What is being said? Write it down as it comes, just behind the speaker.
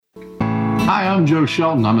Hi, I'm Joe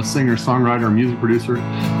Shelton. I'm a singer, songwriter, and music producer,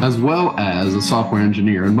 as well as a software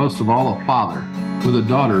engineer, and most of all, a father with a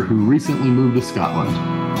daughter who recently moved to Scotland.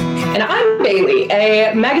 And I'm Bailey,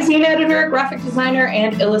 a magazine editor, graphic designer,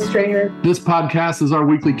 and illustrator. This podcast is our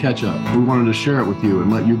weekly catch-up. We wanted to share it with you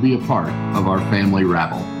and let you be a part of our family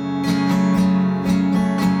rabble.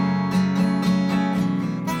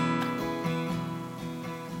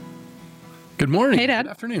 Good morning. Hey, Dad.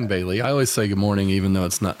 Good afternoon, Bailey. I always say good morning, even though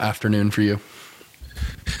it's not afternoon for you.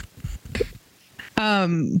 I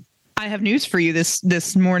have news for you this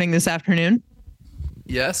afternoon.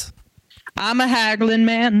 Yes. I'm a haggling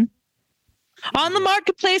man. On the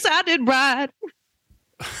marketplace, I did ride.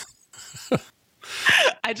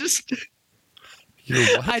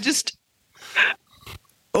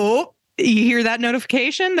 Oh, you hear that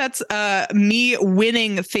notification? That's me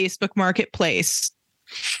winning Facebook Marketplace.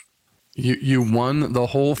 You won the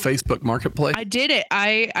whole Facebook Marketplace? I did it.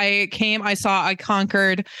 I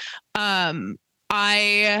conquered.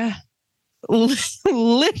 I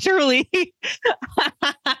literally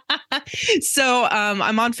so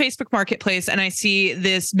I'm on Facebook Marketplace and I see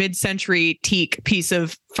this mid-century teak piece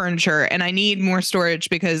of furniture and I need more storage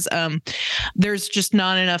because there's just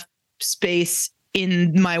not enough space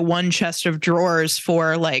in my one chest of drawers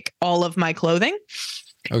for like all of my clothing.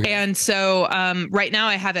 Okay. And so right now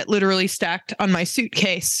I have it literally stacked on my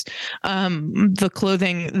suitcase, the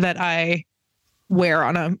clothing that I wear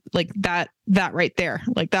on a like that right there,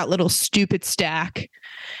 like that little stupid stack.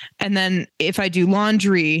 And then if I do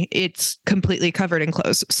laundry, it's completely covered in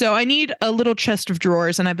clothes. So I need a little chest of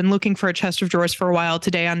drawers. And I've been looking for a chest of drawers for a while.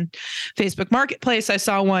 Today on Facebook Marketplace, I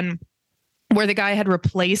saw one where the guy had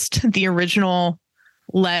replaced the original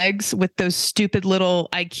legs with those stupid little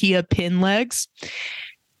IKEA pin legs.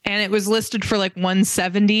 And it was listed for like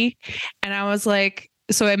 $170. And I was like,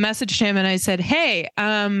 so I messaged him and I said, hey,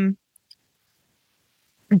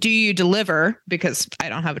 do you deliver? Because I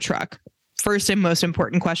don't have a truck. First and most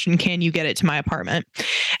important question, can you get it to my apartment?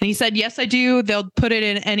 And he said, yes, I do. They'll put it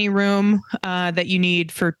in any room that you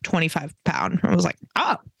need for £25. I was like,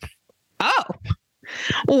 oh,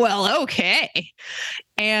 well, okay.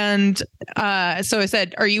 And so I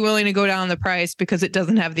said, are you willing to go down the price because it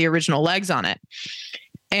doesn't have the original legs on it?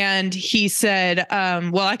 And he said,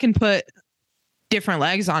 well, I can put different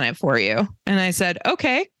legs on it for you. And I said,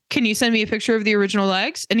 okay. Can you send me a picture of the original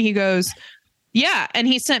legs? And he goes, yeah. And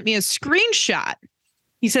he sent me a screenshot.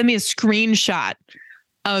 He sent me a screenshot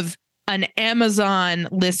of an Amazon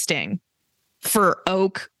listing for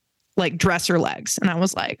oak, like dresser legs. And I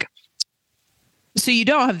was like, so you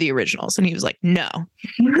don't have the originals? And he was like, no. I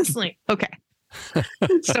was like, okay.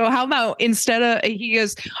 So how about he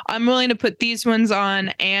goes, I'm willing to put these ones on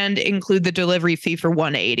and include the delivery fee for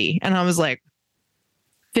 $180. And I was like,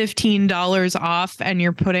 $15 off and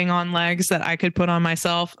you're putting on legs that I could put on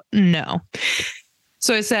myself? No.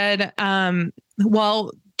 So I said,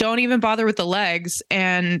 well, don't even bother with the legs.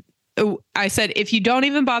 And I said, if you don't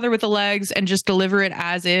even bother with the legs and just deliver it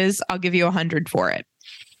as is, I'll give you $100 for it.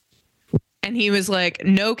 And he was like,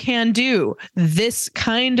 no can do. This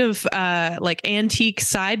kind of like antique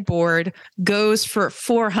sideboard goes for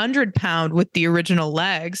 £400 with the original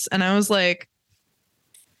legs. And I was like,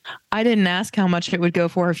 I didn't ask how much it would go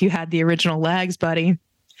for if you had the original legs, buddy.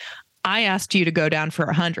 I asked you to go down for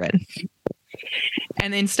 $100.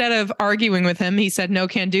 And instead of arguing with him, he said no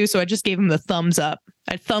can do. So I just gave him the thumbs up.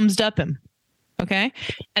 I thumbs up him. Okay.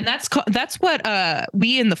 And that's what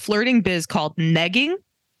we in the flirting biz called negging.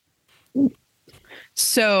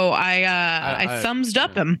 So I thumbs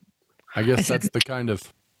up him. I guess that's the kind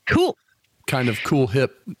of cool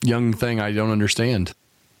hip young thing I don't understand.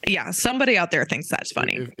 Yeah, somebody out there thinks that's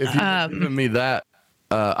funny. If you had given me that,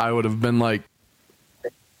 I would have been like,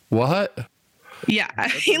 what? Yeah,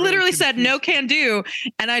 he literally said no can do.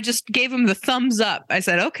 And I just gave him the thumbs up. I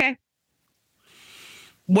said, okay.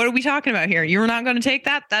 What are we talking about here? You're not going to take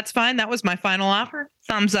that? That's fine. That was my final offer.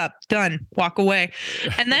 Thumbs up. Done. Walk away.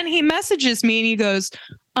 And then he messages me and he goes,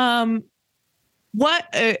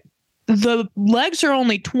 what? The legs are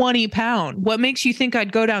only £20. What makes you think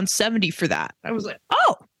I'd go down 70 for that? I was like,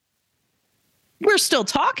 oh, we're still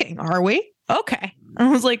talking, are we? Okay. I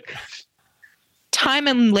was like, time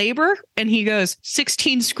and labor. And he goes,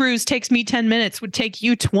 16 screws takes me 10 minutes, would take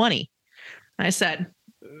you 20. I said,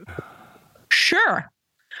 sure.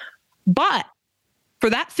 But for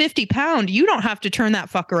that £50, you don't have to turn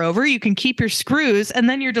that fucker over. You can keep your screws, and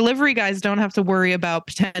then your delivery guys don't have to worry about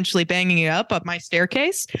potentially banging it up my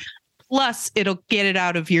staircase. Plus, it'll get it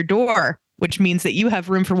out of your door, which means that you have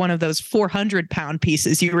room for one of those 400-pound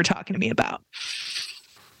pieces you were talking to me about.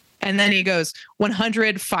 And then he goes,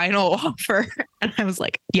 100 final offer. And I was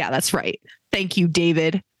like, yeah, that's right. Thank you,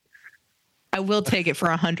 David. I will take it for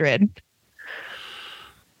 100.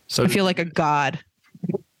 So I feel like a god.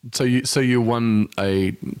 So you won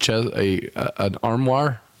an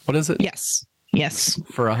armoire. What is it? Yes.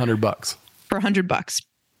 For $100. For $100.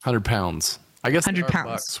 100 pounds. I guess 100 pounds.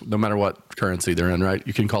 Bucks, no matter what currency they're in, right?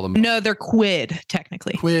 You can call them. No, they're quid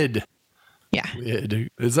technically. Quid. Yeah.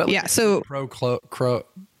 Quid. Is that? Yeah. So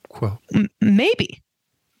maybe.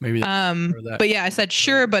 That. But yeah, I said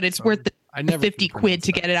sure, but it's worth the 50 quid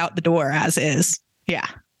to get it out the door as is. Yeah.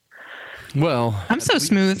 Well, I'm so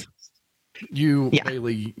smooth.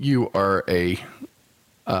 Bailey, you are a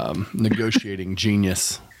negotiating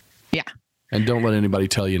genius. Yeah. And don't let anybody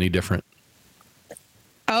tell you any different.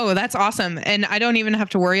 Oh, that's awesome. And I don't even have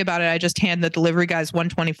to worry about it. I just hand the delivery guys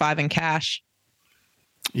 $125 in cash.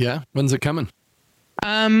 Yeah. When's it coming?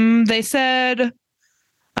 They said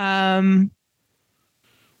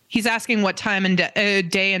he's asking what time and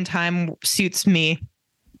day and time suits me.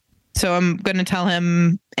 So I'm going to tell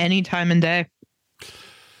him any time and day.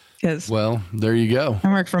 Well, there you go.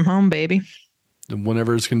 I work from home, baby.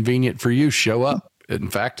 Whenever it's convenient for you, show up. In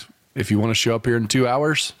fact, if you want to show up here in 2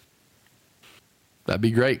 hours, that'd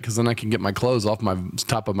be great, because then I can get my clothes off my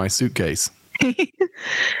top of my suitcase.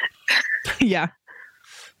 Yeah.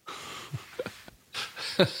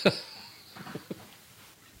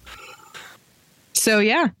 So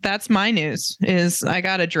yeah, that's my news. Is I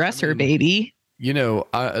got a dresser, baby. You know,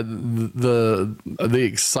 the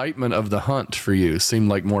excitement of the hunt for you seemed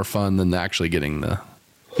like more fun than actually getting the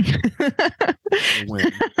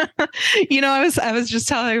win. You know, I was just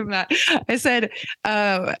telling him that. I said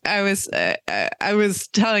I was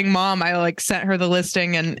telling Mom, I like sent her the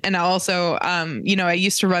listing, and I also you know, I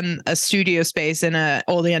used to run a studio space in a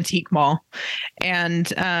old antique mall,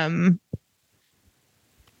 and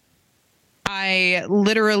I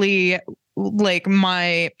literally, like,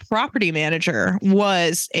 my property manager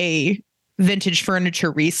was a vintage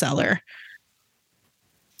furniture reseller.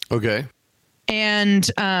 Okay.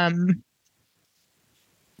 And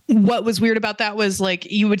what was weird about that was,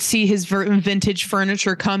 like, you would see his vintage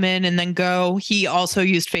furniture come in and then go. He also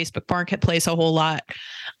used Facebook Marketplace a whole lot.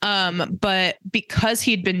 But because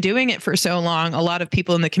he'd been doing it for so long, a lot of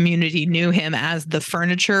people in the community knew him as the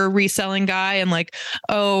furniture reselling guy, and like,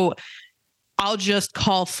 oh, I'll just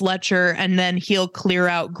call Fletcher and then he'll clear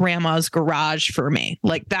out grandma's garage for me.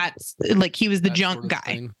 Like, that's like, he was the junk sort of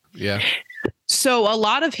guy. thing. Yeah. So a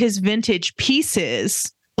lot of his vintage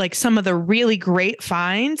pieces, like some of the really great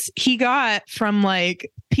finds, he got from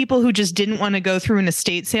like people who just didn't want to go through an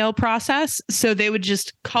estate sale process. So they would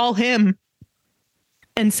just call him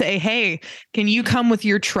and say, hey, can you come with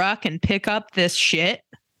your truck and pick up this shit,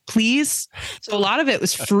 please? So a lot of it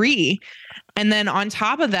was free. And then on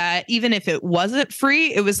top of that, even if it wasn't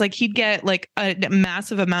free, it was like he'd get like a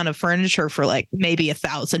massive amount of furniture for like maybe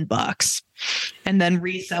 $1,000 and then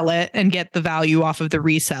resell it and get the value off of the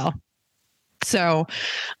resale. So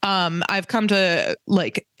I've come to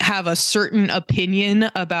like have a certain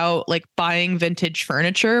opinion about like buying vintage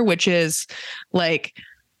furniture, which is like,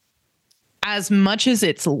 as much as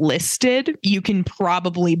it's listed, you can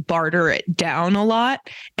probably barter it down a lot.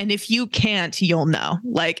 And if you can't, you'll know.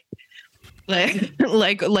 Like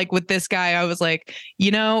with this guy, I was like, you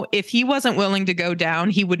know, if he wasn't willing to go down,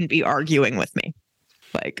 he wouldn't be arguing with me.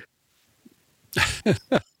 Like,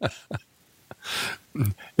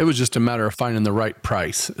 it was just a matter of finding the right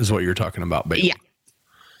price, is what you're talking about, baby. Yeah.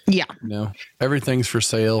 Yeah. You know, everything's for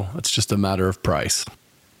sale. It's just a matter of price.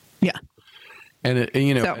 Yeah. And it,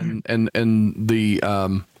 you know, so, and the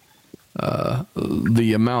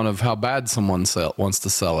amount of how bad someone wants to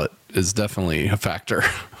sell it is definitely a factor.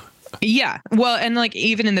 Yeah. Well, and like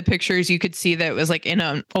even in the pictures, you could see that it was like in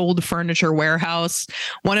an old furniture warehouse.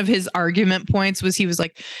 One of his argument points was he was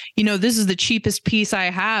like, you know, this is the cheapest piece I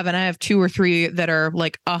have, and I have 2 or 3 that are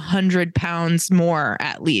like 100 pounds more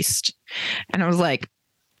at least. And I was like,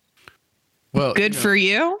 well, good for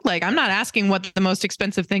you. Like, I'm not asking what the most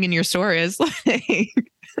expensive thing in your store is.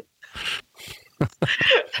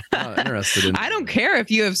 Not interested in. I don't care if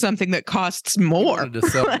you have something that costs more. He wanted to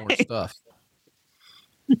sell more stuff.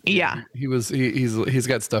 Yeah. He's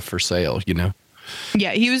got stuff for sale, you know?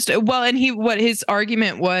 Yeah, he was, well, and what his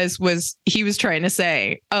argument was he was trying to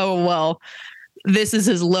say, oh, well, this is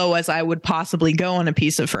as low as I would possibly go on a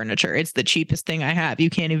piece of furniture. It's the cheapest thing I have. You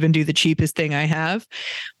can't even do the cheapest thing I have.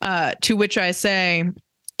 To which I say,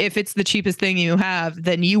 if it's the cheapest thing you have,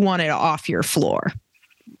 then you want it off your floor.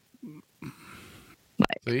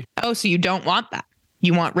 Like, oh, so you don't want that?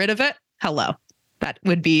 You want rid of it? Hello. That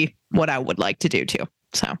would be what I would like to do too.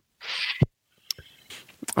 So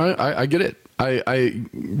I get it. I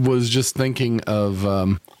was just thinking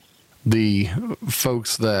of the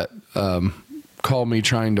folks that call me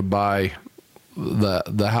trying to buy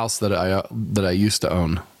the house that I used to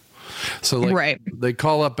own. So like Right. they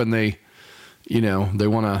call up and they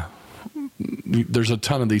want to. There's a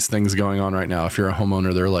ton of these things going on right now. If you're a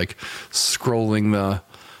homeowner, they're like scrolling the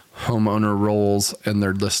homeowner rolls and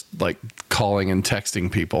they're just like calling and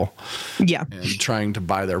texting people. Yeah. And trying to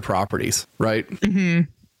buy their properties. Right. Mm-hmm.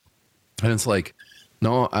 And it's like,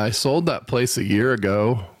 no, I sold that place a year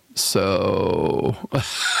ago. So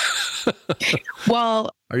Well,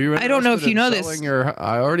 are you I don't know if you know this.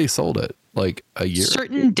 I already sold it like a year.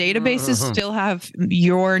 Certain databases still have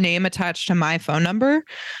your name attached to my phone number,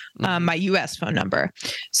 my US phone number.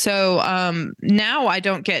 So now I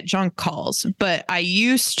don't get junk calls, but I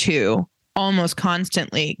used to almost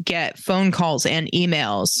constantly get phone calls and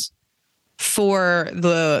emails for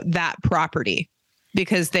that property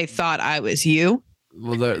because they thought I was you.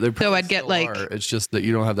 Well, they so I'd get like, it's just that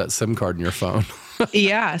you don't have that SIM card in your phone.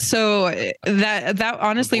 Yeah. So that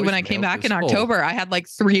honestly, when I came back in October, I had like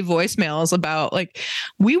 3 voicemails about like,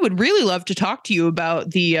 we would really love to talk to you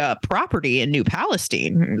about the property in New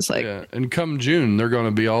Palestine. It's like, yeah. And come June, they're going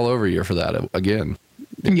to be all over you for that again.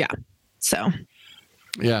 Yeah. So.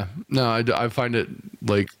 Yeah. No, I find it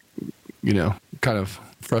like, kind of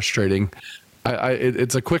frustrating.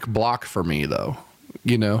 It's a quick block for me though,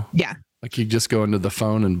 Yeah. Like you just go into the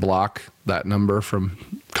phone and block that number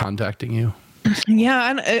from contacting you.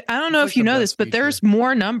 Yeah, I don't know if you know this, but there's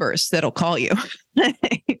more numbers that'll call you.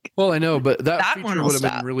 Well, I know, but that one feature will would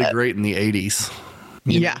have been really great in the 80s.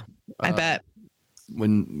 Yeah, I bet.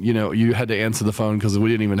 When, you had to answer the phone because we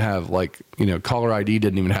didn't even have caller ID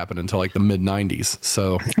didn't even happen until like the mid 90s.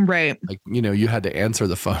 So, right. Like, you had to answer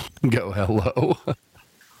the phone and go, hello.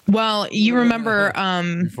 Well, you remember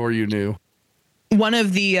before you knew. One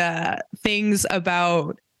of the things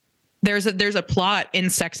about there's a plot in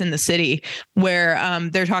Sex and the City where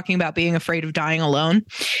they're talking about being afraid of dying alone,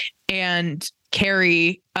 and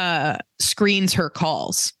Carrie screens her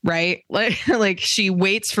calls, right? Like she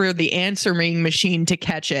waits for the answering machine to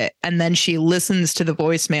catch it, and then she listens to the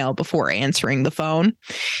voicemail before answering the phone.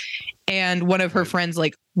 And one of her friends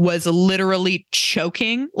was literally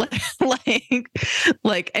choking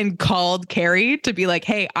and called Carrie to be like,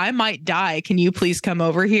 hey, I might die. Can you please come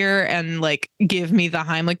over here and give me the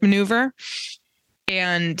Heimlich maneuver?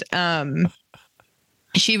 And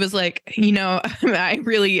she was like,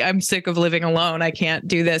 I'm sick of living alone. I can't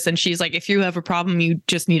do this. And she's like, if you have a problem, you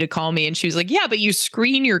just need to call me. And she was like, yeah, but you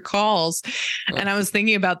screen your calls. And I was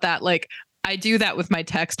thinking about that. I do that with my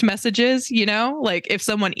text messages, if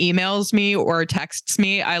someone emails me or texts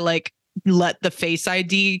me, I let the Face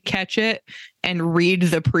ID catch it and read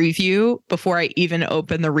the preview before I even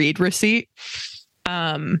open the read receipt.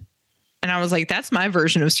 And I was like, that's my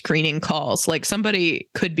version of screening calls. Somebody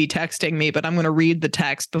could be texting me, but I'm going to read the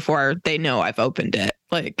text before they know I've opened it.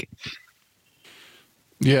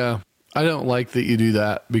 Yeah, I don't like that you do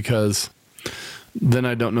that because then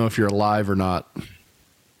I don't know if you're alive or not.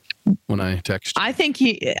 When I text you. I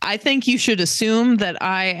think you should assume that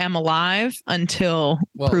I am alive until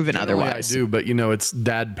proven otherwise. I do, but it's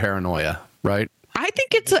dad paranoia, right? I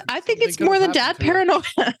think it's more than dad paranoia.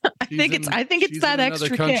 I think it's that extra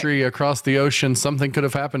another country kick. Across the ocean. Something could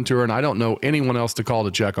have happened to her, and I don't know anyone else to call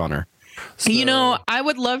to check on her. So, I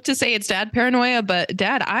would love to say it's dad paranoia, but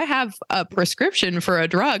Dad, I have a prescription for a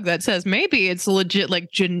drug that says maybe it's legit,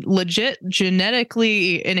 legit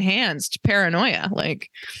genetically enhanced paranoia.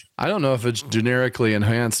 I don't know if it's generically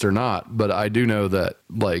enhanced or not, but I do know that,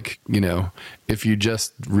 if you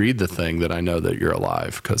just read the thing, that I know that you're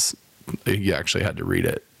alive because you actually had to read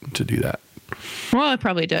it to do that. Well, I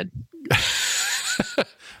probably did.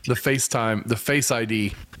 The Face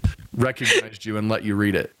ID recognized you and let you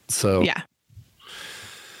read it. So yeah.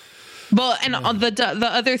 Well, and the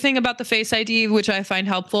other thing about the Face ID, which I find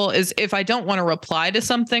helpful, is if I don't want to reply to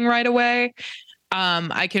something right away,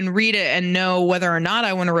 I can read it and know whether or not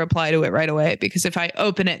I want to reply to it right away. Because if I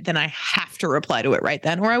open it, then I have to reply to it right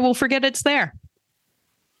then, or I will forget it's there.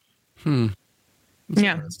 That's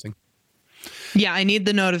yeah. Interesting. Yeah, I need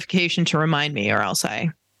the notification to remind me, or else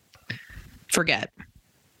I forget.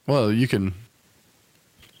 Well, you can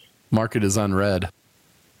mark it as unread.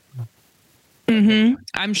 Mm-hmm.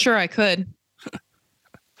 I'm sure I could.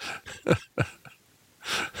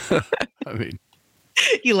 I mean,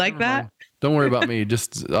 you like that? Don't worry about me.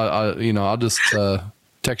 Just, I'll just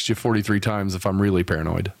text you 43 times if I'm really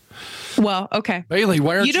paranoid. Well, okay. Bailey,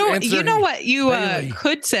 why aren't you answering? You know what you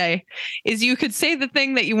could say is you could say the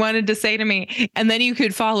thing that you wanted to say to me, and then you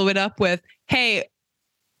could follow it up with, hey,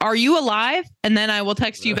 are you alive? And then I will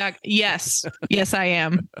text you back. Yes. Yes, I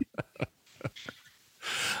am.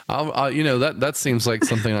 That seems like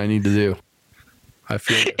something I need to do. I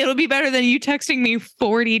feel it'll be better than you texting me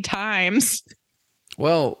 40 times.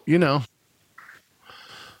 Well, I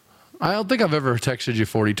don't think I've ever texted you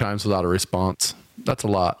 40 times without a response. That's a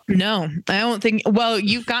lot. No, I don't think. Well,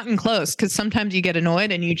 you've gotten close because sometimes you get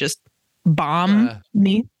annoyed and you just bomb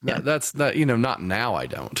me. Yeah. That's that. Not now. I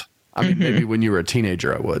don't. I mean, maybe when you were a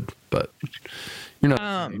teenager, I would, but you're not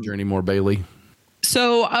a teenager anymore, Bailey.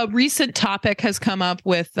 So a recent topic has come up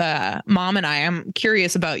with Mom and I. I'm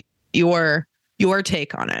curious about your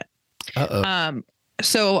take on it.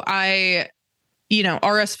 So I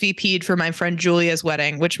RSVP'd for my friend Julia's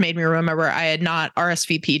wedding, which made me remember I had not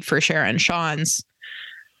RSVP'd for Sharon and Sean's.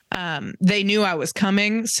 They knew I was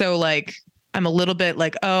coming, so like I'm a little bit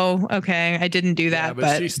like, oh, okay, I didn't do that. Yeah,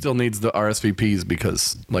 but she still needs the RSVPs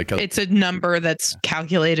because it's a number that's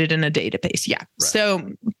calculated in a database. Yeah. Right.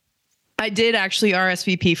 So I did actually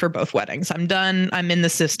RSVP for both weddings. I'm done. I'm in the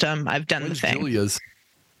system. I've done the thing.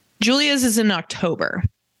 Julia's is in October.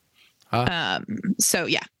 So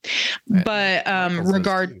yeah, but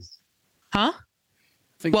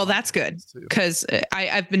well, that's good because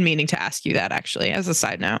I've been meaning to ask you that actually as a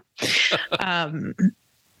side note.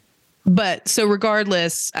 But so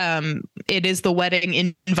regardless, it is the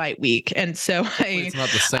wedding invite week, and so it's not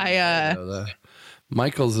the same.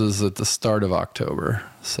 Michael's is at the start of October.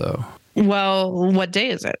 So well, what day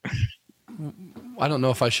is it? I don't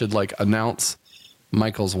know if I should announce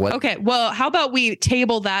Michael's wedding. Okay, well, how about we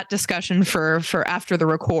table that discussion for after the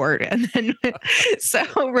record, and then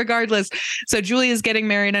so regardless, so Julia's getting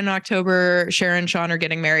married in October. Sharon and Sean are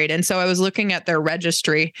getting married, and so I was looking at their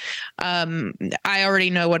registry. I already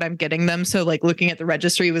know what I'm getting them, so looking at the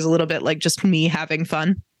registry was a little bit just me having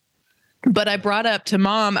fun. But I brought up to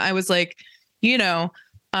Mom, I was like,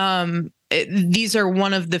 these are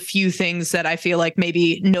one of the few things that I feel like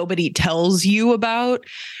maybe nobody tells you about.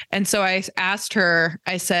 And so I asked her,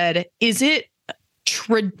 I said, is it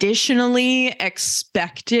traditionally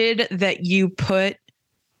expected that you put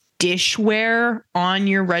dishware on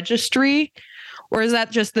your registry? Or is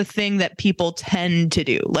that just the thing that people tend to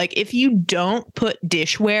do? If you don't put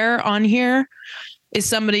dishware on here, is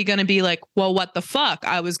somebody going to be like, well, what the fuck?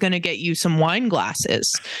 I was going to get you some wine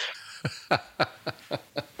glasses.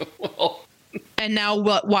 And now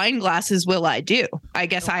what wine glasses will I do? I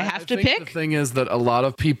guess I have to pick. The thing is that a lot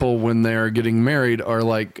of people, when they're getting married, are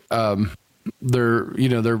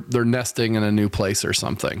they're nesting in a new place or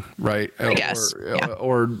something, right? I guess.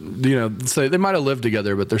 Or say they might have lived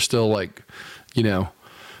together, but they're still kind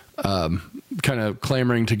of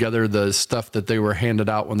clamoring together the stuff that they were handed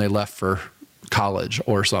out when they left for college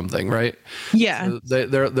or something, right? Yeah. So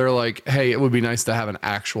they're like, hey, it would be nice to have an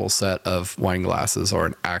actual set of wine glasses or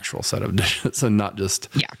an actual set of dishes and not just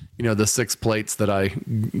the 6 plates that I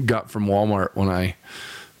got from Walmart when I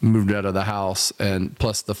moved out of the house, and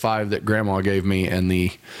plus the 5 that Grandma gave me, and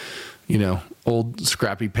the old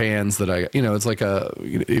scrappy pans that it's like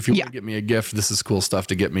if you want to get me a gift, this is cool stuff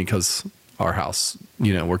to get me, because our house,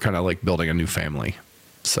 we're kind of building a new family.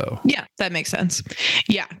 So yeah, that makes sense.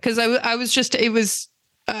 Yeah, because I was just, it was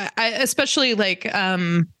especially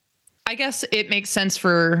I guess it makes sense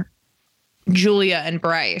for Julia and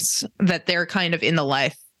Bryce that they're kind of in the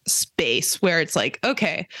life space where it's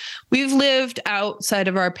okay, we've lived outside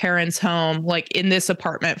of our parents' home in this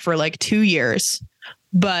apartment for 2 years,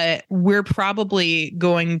 but we're probably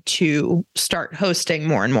going to start hosting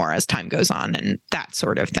more and more as time goes on and that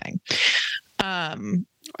sort of thing.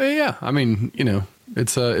 Yeah, I mean,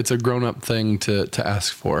 it's a grown-up thing to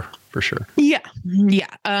ask for sure. Yeah.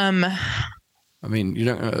 I mean, you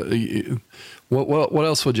don't. What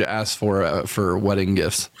else would you ask for wedding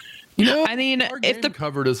gifts? I mean, our if the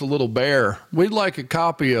cupboard is a little bare, we'd like a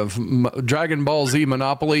copy of Dragon Ball Z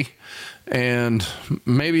Monopoly, and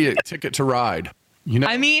maybe a ticket to ride.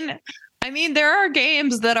 I mean, there are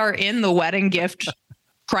games that are in the wedding gift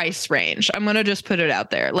price range. I'm going to just put it out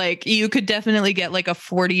there. You could definitely get a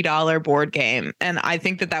 $40 board game. And I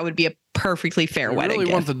think that would be a perfectly fair wedding gift. I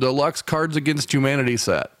really want the deluxe Cards Against Humanity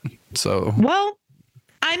set. So, well,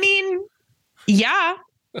 I mean, yeah,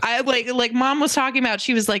 I like Mom was talking about,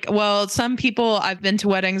 she was like, well, some people I've been to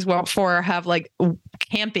weddings before have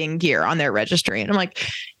camping gear on their registry. And I'm like,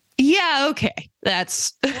 yeah, okay. That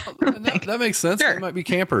makes sense. Sure. They might be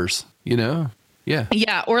campers, Yeah.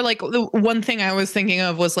 Yeah. Or the one thing I was thinking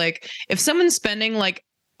of was if someone's spending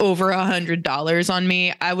over $100 on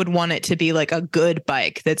me, I would want it to be a good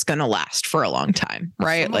bike that's going to last for a long time.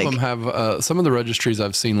 Right. Some of them have some of the registries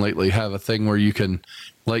I've seen lately have a thing where you can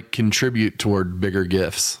contribute toward bigger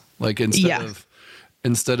gifts. Instead of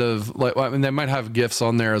instead of like, well, I mean, they might have gifts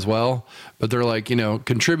on there as well, but they're like,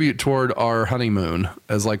 contribute toward our honeymoon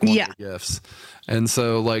as like one of the gifts. And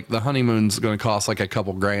so like the honeymoon's going to cost like a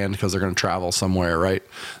couple grand because they're going to travel somewhere. Right.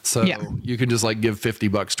 So you can just like give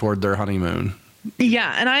 $50 toward their honeymoon.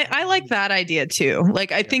 Yeah. And I like that idea too.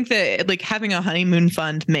 Like, I think that like having a honeymoon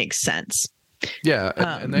fund makes sense. Yeah.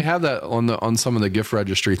 And they have that on some of the gift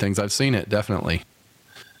registry things. I've seen it definitely.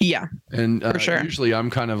 Yeah. And for sure. Usually I'm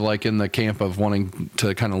kind of like in the camp of wanting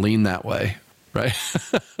to kind of lean that way. Right.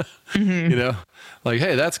 Like,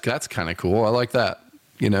 hey, that's kind of cool. I like that,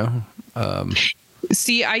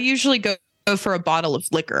 See, I usually go for a bottle of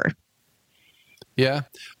liquor. Yeah.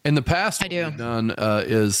 In the past, I do. what we've done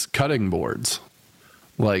is cutting boards.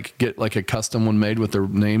 Like get like a custom one made with their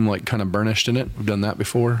name like kind of burnished in it. We've done that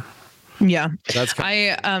before. Yeah. That's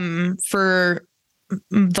for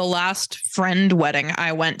the last friend wedding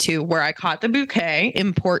I went to where I caught the bouquet.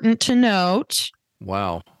 Important to note.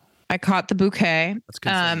 Wow. I caught the bouquet. That's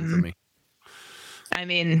concerning for me. I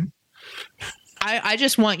mean, I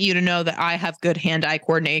just want you to know that I have good hand-eye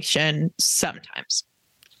coordination sometimes.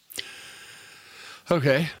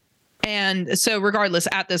 Okay. And so regardless,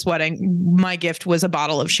 at this wedding, my gift was a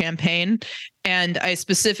bottle of champagne. And I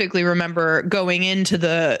specifically remember going into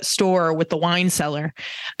the store with the wine cellar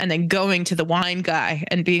and then going to the wine guy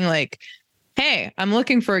and being like, hey, I'm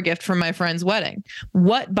looking for a gift for my friend's wedding.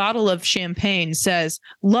 What bottle of champagne says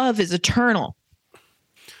love is eternal?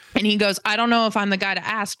 And he goes, I don't know if I'm the guy to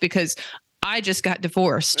ask because I just got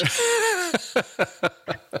divorced.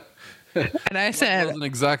 And I said, wasn't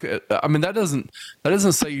exactly. I mean, that doesn't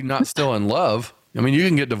say you're not still in love. I mean, you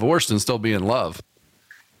can get divorced and still be in love.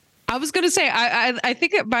 I was going to say, I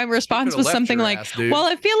think my response was something like, well,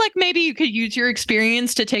 I feel like maybe you could use your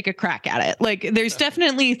experience to take a crack at it. Like, there's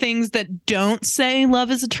definitely things that don't say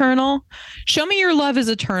love is eternal. Show me your love is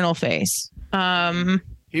eternal face.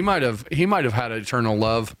 He might have had eternal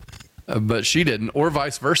love, but she didn't, or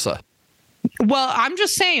vice versa. Well, I'm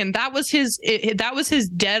just saying that was his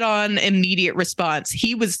dead on immediate response.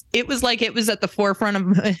 It was like it was at the forefront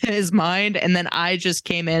of his mind. And then I just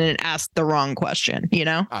came in and asked the wrong question,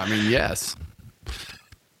 I mean, yes.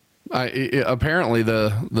 Apparently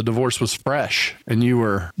the divorce was fresh and you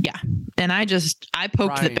were. Yeah. And I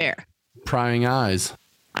poked the bear. Prying eyes.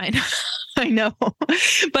 I know.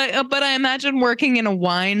 But I imagine working in a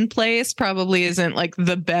wine place probably isn't like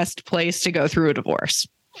the best place to go through a divorce.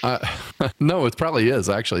 No, it probably is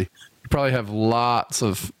actually. You probably have lots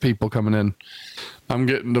of people coming in. I'm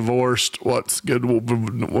getting divorced. What's good?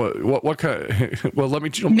 What kind? Well, let me.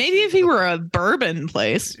 Maybe if he were a bourbon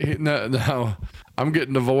place. No. I'm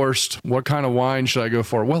getting divorced. What kind of wine should I go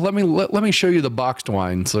for? Well, let me show you the boxed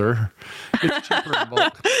wine, sir. It's cheaper in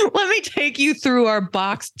bulk. Let me take you through our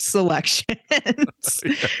boxed selections.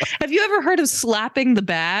 Yeah. Have you ever heard of slapping the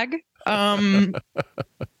bag?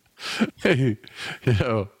 Hey,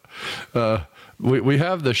 we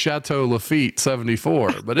have the Chateau Lafite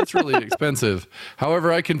 74, but it's really expensive.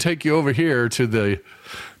 However, I can take you over here to the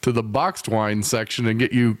boxed wine section and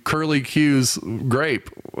get you Curly Q's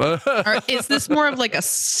grape. Is this more of like a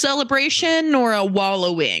celebration or a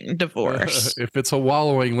wallowing divorce? If it's a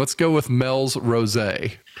wallowing, let's go with Mel's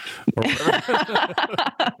Rosé.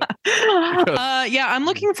 Yeah, I'm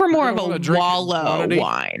looking for more of a wallow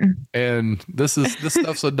wine. And this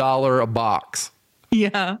stuff's $1 a box.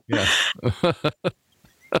 Yeah.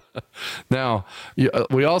 Now,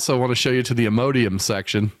 we also want to show you to the Imodium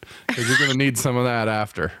section because you're going to need some of that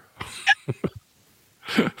after.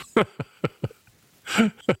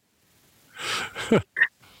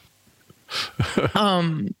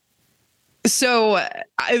 So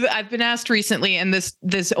I've been asked recently, and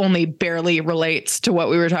this only barely relates to what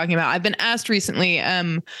we were talking about. I've been asked recently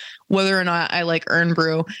whether or not I like Earn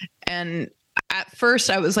Brew, and at first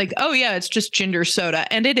I was like, oh yeah, it's just ginger soda.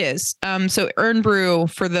 And it is. So Earn Brew,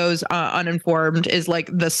 for those uninformed, is like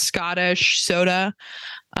the Scottish soda.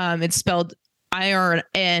 It's spelled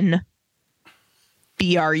IRNBRU,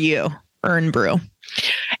 Earn Brew.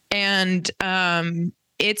 And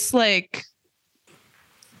it's like,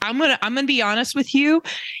 I'm gonna be honest with you.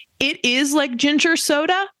 It is like ginger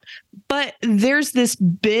soda, but there's this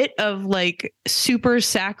bit of like super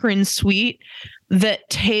saccharine sweet that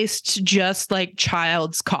tastes just like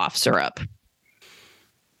child's cough syrup.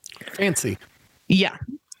 Fancy. Yeah.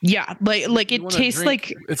 Like it tastes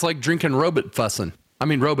like it's like drinking Robitussin.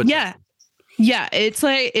 Yeah. Yeah. It's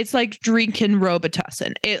like drinking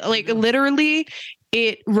Robitussin. It like literally,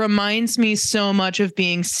 it reminds me so much of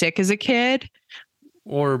being sick as a kid.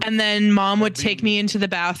 And then mom would take me into the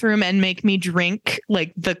bathroom and make me drink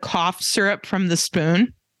like the cough syrup from the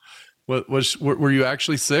spoon. Were you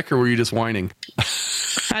actually sick or were you just whining?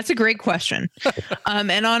 That's a great question.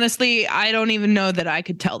 And honestly, I don't even know that I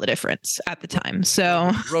could tell the difference at the time.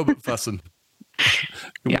 So robot fussing.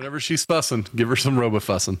 Whenever she's fussing, give her some robot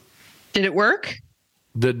fussing. Did it work?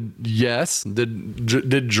 Did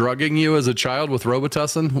drugging you as a child with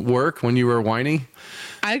Robitussin work when you were whiny?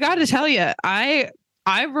 I got to tell you,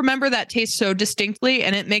 I remember that taste so distinctly,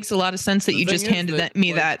 and it makes a lot of sense that you just handed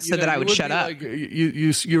me that so that I would shut up. Like,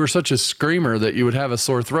 you were such a screamer that you would have a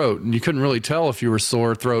sore throat, and you couldn't really tell if you were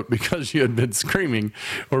sore throat because you had been screaming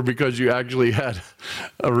or because you actually had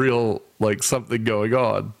a real like something going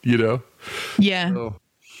on, you know? Yeah, so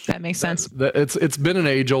that makes sense. It's been an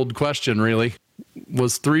age-old question, really.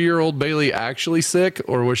 Was 3-year-old Bailey actually sick,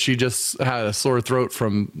 or was she just had a sore throat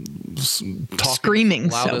from talking screaming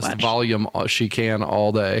loudest so much volume she can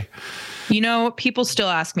all day? You know, people still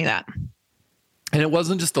ask me that. And it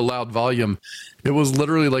wasn't just a loud volume. It was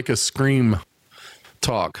literally like a scream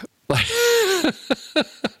talk.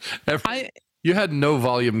 You had no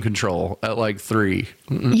volume control at like 3.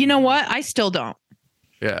 You know what? I still don't.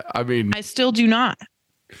 Yeah. I mean, I still do not.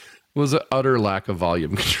 It was an utter lack of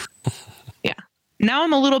volume control. Yeah. Now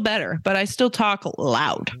I'm a little better, but I still talk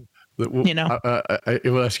loud. You know, I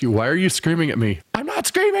will ask you, why are you screaming at me? I'm not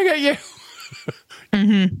screaming at you.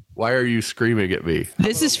 Mm-hmm. Why are you screaming at me?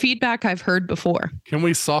 This is feedback I've heard before. Can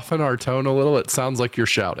we soften our tone a little? It sounds like you're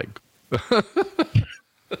shouting.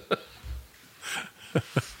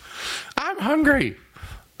 I'm hungry.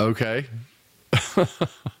 Okay.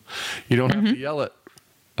 You don't have to yell it.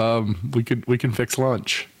 We can fix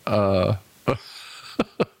lunch.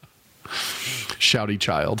 Shouty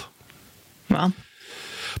child. Well,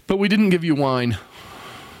 but we didn't give you wine.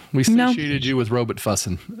 We satiated you with robot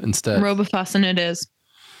fussing instead. Robot fussing it is.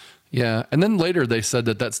 Yeah, and then later they said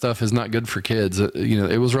that stuff is not good for kids. You know,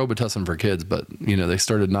 it was Robitussin for kids, but you know they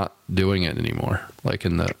started not doing it anymore, like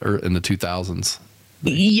in the 2000s.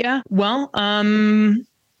 Yeah, well,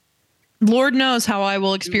 Lord knows how I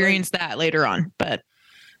will experience that later on, but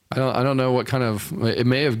I don't know what kind of. It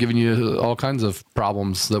may have given you all kinds of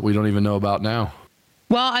problems that we don't even know about now.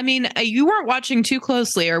 Well, I mean, you weren't watching too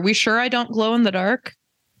closely. Are we sure I don't glow in the dark?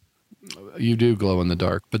 You do glow in the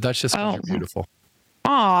dark, but that's just because you're beautiful.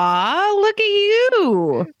 Aw, look at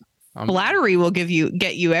you. Flattery will get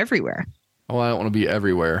you everywhere. Well, I don't want to be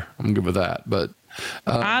everywhere. I'm good with that, but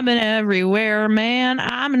I've been everywhere, man.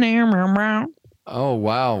 I'm an everywhere. Oh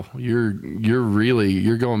wow, you're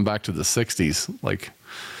going back to the 60s. Like,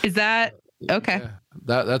 is that okay?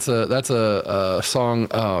 Yeah, that's a song.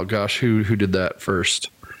 Oh gosh, who did that first?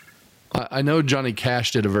 I know Johnny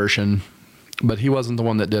Cash did a version, but he wasn't the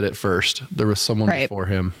one that did it first. There was someone before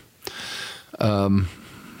him. And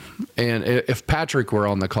if Patrick were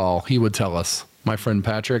on the call, he would tell us. My friend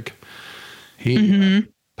Patrick.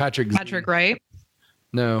 Patrick, right?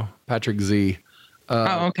 No, Patrick Z.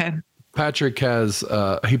 Okay. Patrick has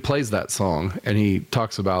he plays that song and he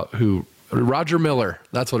talks about Roger Miller.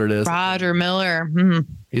 That's what it is. Roger Miller. Mm-hmm.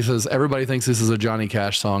 He says everybody thinks this is a Johnny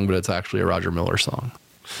Cash song, but it's actually a Roger Miller song.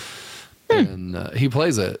 And he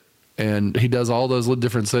plays it, and he does all those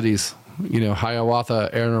different cities. You know,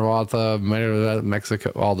 Hiawatha, Anahuac,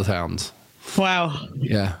 Mexico, all the towns. Wow.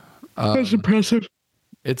 Yeah, that's impressive.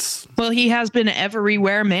 Well, he has been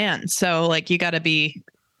everywhere, man. So, like, you got to be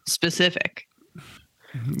specific.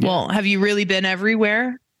 Yeah. Well, have you really been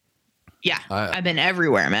everywhere? Yeah, I've been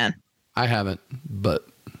everywhere, man. I haven't, but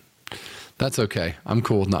that's okay. I'm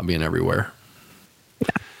cool with not being everywhere. Yeah.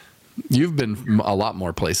 You've been a lot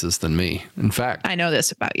more places than me. In fact, I know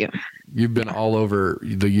this about you. You've been all over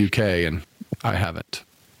the UK, and I haven't.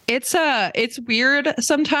 It's weird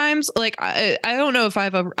sometimes. Like, I don't know if I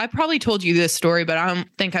probably told you this story, but I don't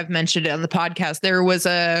think I've mentioned it on the podcast. There was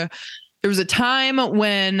a time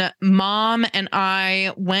when Mom and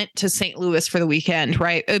I went to St. Louis for the weekend,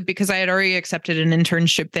 right? Because I had already accepted an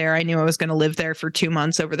internship there. I knew I was going to live there for 2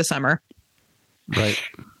 months over the summer. Right.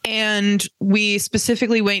 And we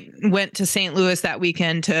specifically went to St. Louis that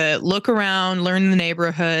weekend to look around, learn the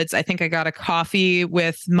neighborhoods. I think I got a coffee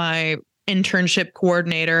with my internship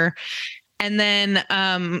coordinator. And then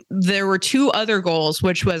there were 2 other goals,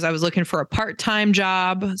 which was I was looking for a part-time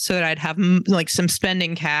job so that I'd have like some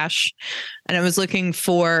spending cash. And I was looking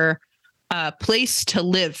for a place to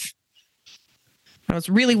live. I was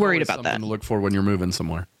really worried about that. Something to look for when you're moving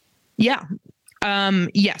somewhere. Yeah.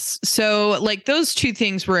 Yes. So like those 2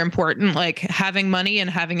 things were important, like having money and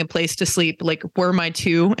having a place to sleep, like were my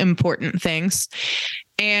 2 important things.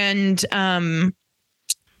 And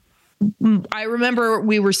I remember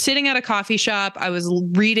we were sitting at a coffee shop. I was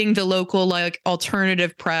reading the local like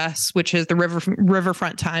alternative press, which is the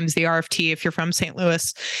Riverfront Times, the RFT, if you're from St.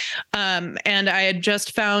 Louis. And I had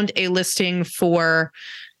just found a listing for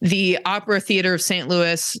the Opera Theater of St.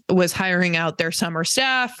 Louis was hiring out their summer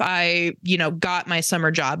staff. I, got my summer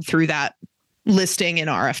job through that listing in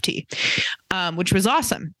RFT, which was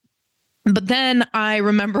awesome. But then I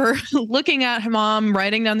remember looking at Mom,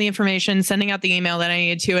 writing down the information, sending out the email that I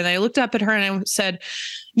needed to. And I looked up at her and I said,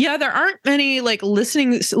 yeah, there aren't many like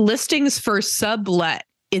listings for sublet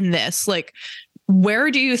in this. Like,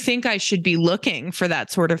 where do you think I should be looking for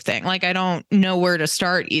that sort of thing? Like, I don't know where to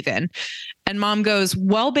start even. And Mom goes,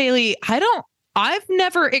 well, Bailey, I've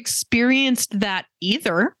never experienced that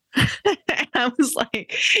either. I was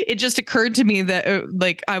like, it just occurred to me that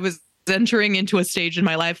like I was entering into a stage in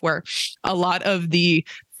my life where a lot of the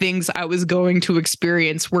things I was going to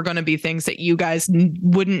experience were going to be things that you guys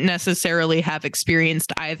wouldn't necessarily have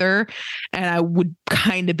experienced either. And I would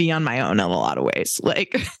kind of be on my own in a lot of ways.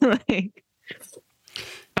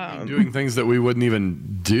 Doing things that we wouldn't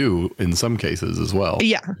even do in some cases as well.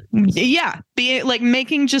 Yeah. Be like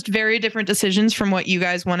making just very different decisions from what you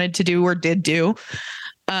guys wanted to do or did do.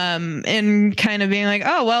 And kind of being like,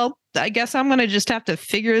 oh, well, I guess I'm going to just have to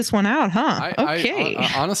figure this one out, huh? Okay.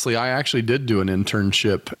 Honestly, I actually did do an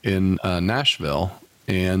internship in Nashville.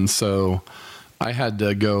 And so I had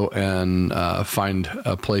to go and find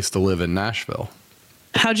a place to live in Nashville.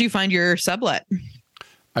 How'd you find your sublet?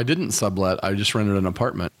 I didn't sublet. I just rented an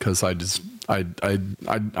apartment because I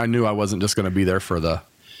knew I wasn't just going to be there for the.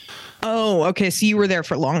 Oh, okay. So you were there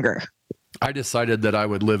for longer. I decided that I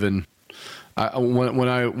would live in. When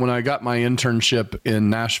I got my internship in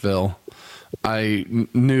Nashville, I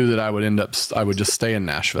knew that I would just stay in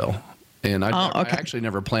Nashville, and I actually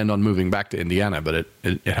never planned on moving back to Indiana, but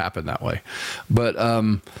it happened that way. But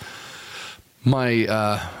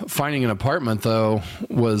my finding an apartment though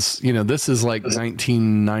was, this is like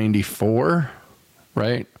 1994,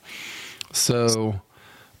 right? So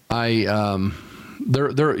I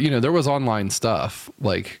there was online stuff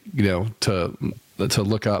like to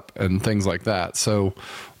look up and things like that. So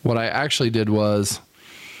what I actually did was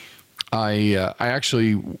I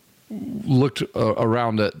actually looked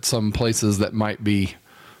around at some places that might be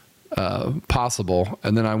possible.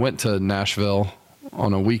 And then I went to Nashville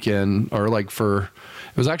on a weekend it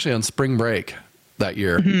was actually on spring break that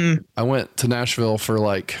year. Mm-hmm. I went to Nashville for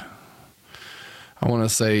I want to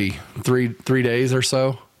say three days or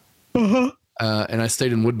so. Uh-huh. And I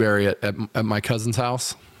stayed in Woodbury at my cousin's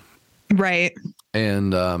house. Right.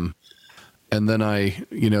 And then I,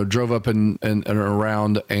 drove up and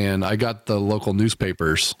around, and I got the local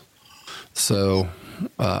newspapers. So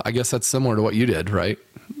I guess that's similar to what you did, right?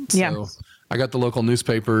 Yeah. So I got the local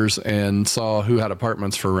newspapers and saw who had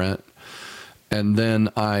apartments for rent. And then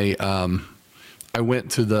I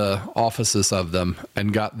went to the offices of them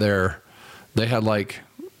and got they had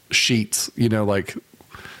sheets, you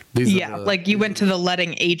went to the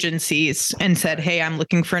letting agencies and said, hey, I'm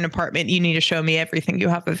looking for an apartment. You need to show me everything you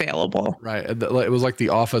have available. Right. It was like the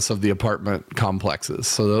office of the apartment complexes.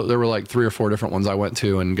 So there were 3 or 4 different ones I went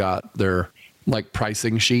to and got their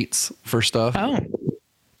pricing sheets for stuff. Oh,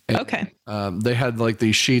 and, okay. They had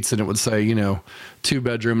these sheets and it would say,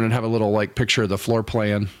 2-bedroom, and it'd have a little picture of the floor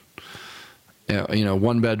plan.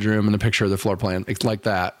 1 bedroom and a picture of the floor plan. It's like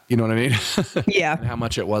that. You know what I mean? Yeah. And how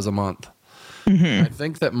much it was a month. Mm-hmm. I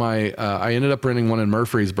think that I ended up renting one in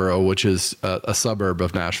Murfreesboro, which is a suburb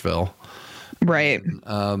of Nashville. Right.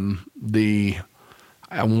 I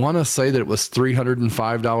want to say that it was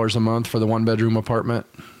 $305 a month for the 1-bedroom apartment.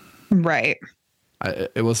 Right.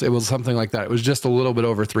 It was something like that. It was just a little bit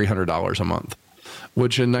over $300 a month,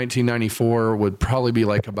 which in 1994 would probably be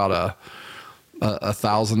about a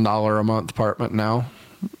 $1,000 a month apartment now.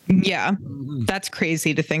 Yeah. That's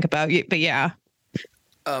crazy to think about. But yeah.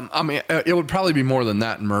 I mean, it would probably be more than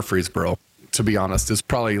that in Murfreesboro, to be honest. It's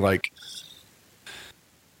probably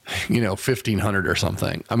 $1,500 or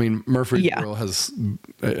something. I mean, Murfreesboro has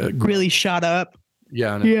really shot up.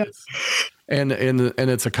 Yeah. And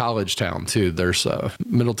it's a college town too. There's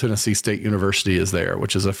Middle Tennessee State University is there,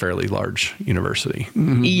 which is a fairly large university.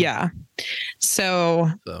 Yeah. So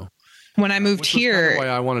when I moved here, kind of why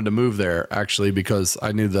I wanted to move there actually, because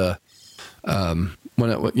I knew when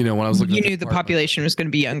I was looking, you knew the population was going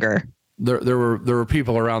to be younger. There were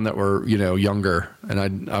people around that were younger, and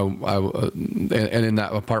and in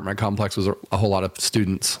that apartment complex was a whole lot of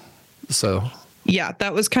students. So yeah,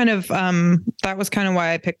 that was kind of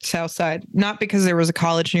why I picked Southside, not because there was a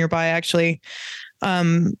college nearby. Actually,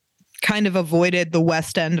 kind of avoided the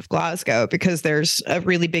west end of Glasgow because there's a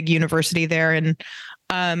really big university there, and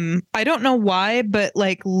I don't know why, but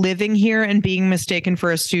like living here and being mistaken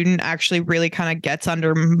for a student actually really kind of gets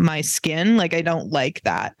under my skin. Like, I don't like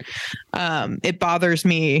that. It bothers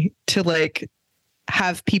me to like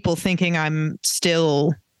have people thinking I'm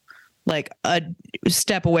still like a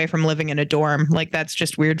step away from living in a dorm. Like, that's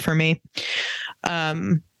just weird for me.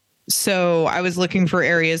 So I was looking for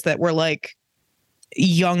areas that were like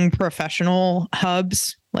young professional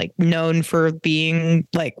hubs, like known for being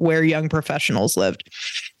like where young professionals lived.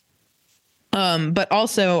 But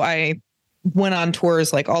also I went on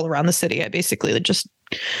tours like all around the city. I basically just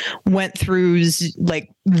went through like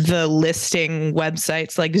the listing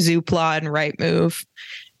websites like Zoopla and Rightmove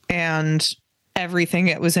and everything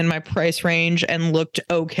that was in my price range and looked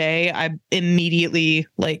okay. I immediately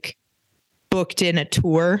like booked in a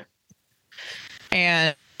tour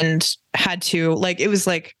and had to like, it was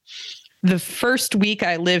like the first week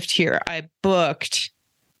I lived here, I booked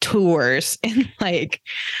tours in like,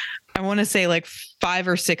 I want to say like 5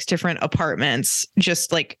 or 6 different apartments,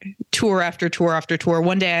 just like tour after tour after tour.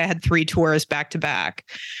 One day I had 3 tours back to back.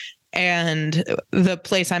 And the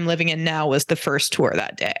place I'm living in now was the first tour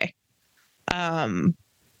that day.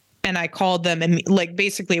 And I called them and like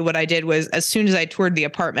basically what I did was as soon as I toured the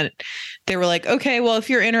apartment, they were like, okay, well, if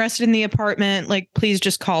you're interested in the apartment, like please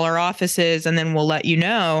just call our offices and then we'll let you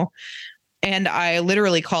know. And I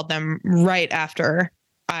literally called them right after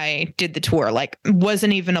I did the tour, like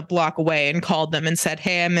wasn't even a block away, and called them and said,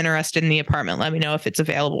 hey, I'm interested in the apartment. Let me know if it's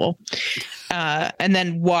available. And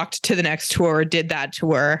then walked to the next tour, did that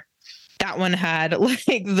tour. That one had like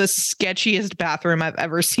the sketchiest bathroom I've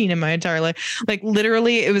ever seen in my entire life. Like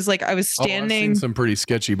literally it was like I was standing. I've seen some pretty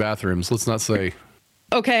sketchy bathrooms. Let's not say.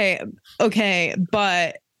 Okay.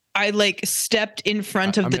 But I like stepped in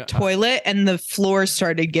front of the toilet and the floor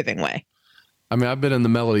started giving way. I mean, I've been in the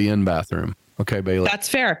Melody Inn bathroom. Okay, Bailey. That's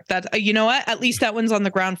fair. That's you know what? At least that one's on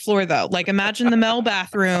the ground floor though. Like imagine the Mel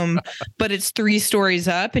bathroom, but it's 3 stories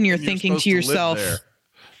up and you're thinking to yourself,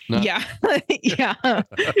 no. Yeah.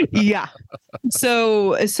 Yeah.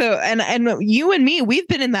 So, and you and me, we've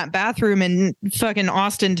been in that bathroom in fucking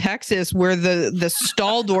Austin, Texas, where the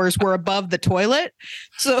stall doors were above the toilet.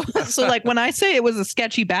 So like when I say it was a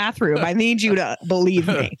sketchy bathroom, I need you to believe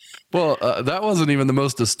me. Well, that wasn't even the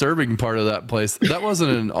most disturbing part of that place. That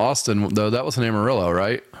wasn't in Austin though. That was in Amarillo,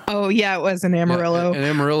 right? Oh yeah, it was in Amarillo. Yeah, in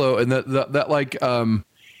Amarillo. And that like,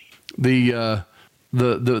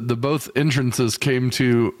 the both entrances came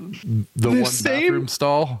to the one same bathroom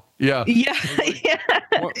stall. Yeah. Like, yeah.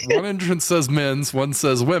 One entrance says men's, one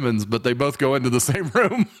says women's, but they both go into the same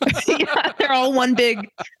room. Yeah, they're all one big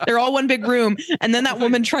room. And then that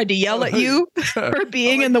woman tried to yell at you for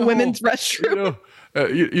being in the women's restroom.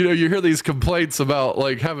 You hear these complaints about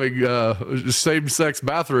like having same-sex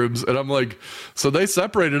bathrooms, and I'm like, so they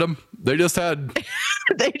separated them. They just had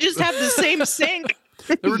the same sink.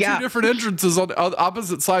 There were 2 different entrances on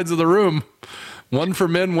opposite sides of the room, one for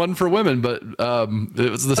men, one for women, but it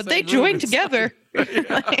was the same. But they joined together.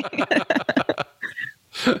 I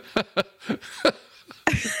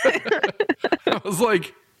was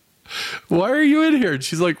like, why are you in here? And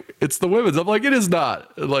she's like, it's the women's. I'm like, it is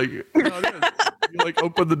not. Like, no, it is. You like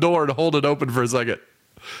open the door and hold it open for a second.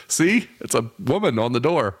 See, it's a woman on the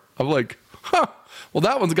door. I'm like, huh, well,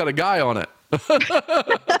 that one's got a guy on it.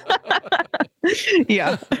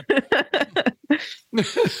 Yeah.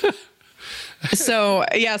 So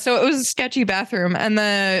it was a sketchy bathroom.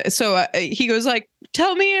 And he goes like,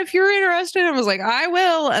 tell me if you're interested. I was like, I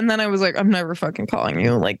will. And then I was like, I'm never fucking calling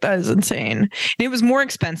you. Like, that is insane. And it was more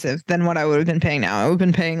expensive than what I would have been paying now. I would have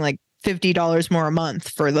been paying like $50 more a month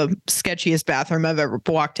for the sketchiest bathroom I've ever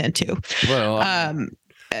walked into. Well,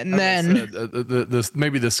 and then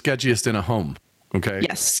maybe the sketchiest in a home. Okay.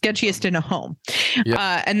 Yes, sketchiest in a home.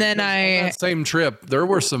 Yeah. And then on that same trip, there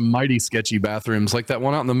were some mighty sketchy bathrooms, like that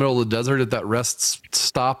one out in the middle of the desert at that rest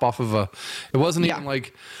stop off of it wasn't even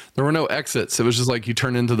like, there were no exits. It was just like you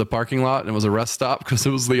turn into the parking lot and it was a rest stop because it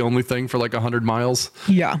was the only thing for like 100 miles.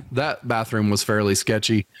 Yeah. That bathroom was fairly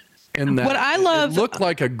sketchy. And what I love, it looked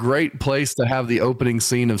like a great place to have the opening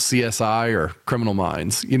scene of CSI or Criminal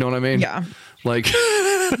Minds. You know what I mean? Yeah. Like,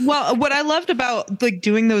 well, what I loved about like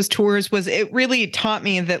doing those tours was it really taught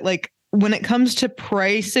me that like when it comes to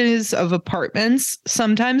prices of apartments,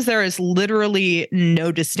 sometimes there is literally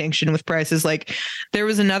no distinction with prices. Like there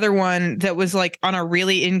was another one that was like on a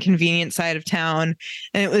really inconvenient side of town,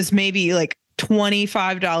 and it was maybe like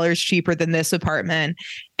 $25 cheaper than this apartment.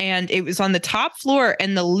 And it was on the top floor,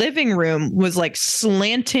 and the living room was like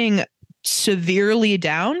slanting severely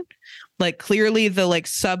down. Like clearly the like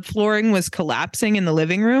subflooring was collapsing in the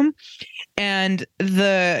living room. And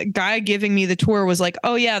the guy giving me the tour was like,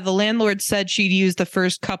 oh yeah, the landlord said she'd use the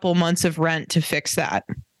first couple months of rent to fix that.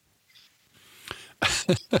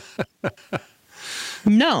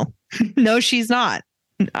 No, she's not.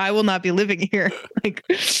 I will not be living here. Like,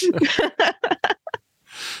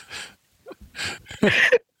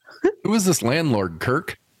 who is this landlord,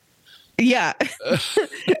 Kirk? Yeah.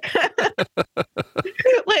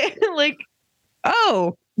 like,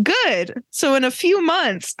 oh, good. So in a few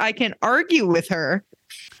months, I can argue with her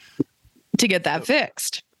to get that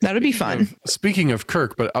fixed. That would be fun. Speaking of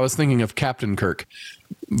Kirk, but I was thinking of Captain Kirk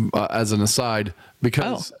as an aside,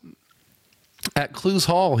 because at Clues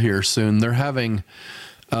Hall here soon, they're having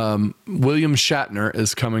William Shatner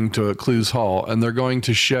is coming to Clues Hall, and they're going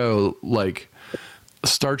to show like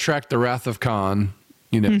Star Trek: The Wrath of Khan,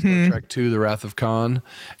 Star Trek II: The Wrath of Khan,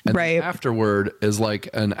 and then afterward is like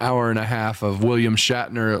an hour and a half of William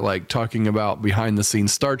Shatner like talking about behind the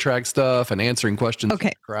scenes Star Trek stuff and answering questions from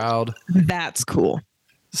the crowd. That's cool.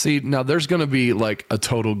 See, now there's going to be like a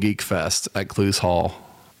total geek fest at Clues Hall.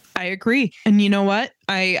 I agree. And you know what?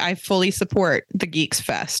 I fully support the Geeks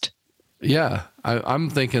Fest. Yeah. I'm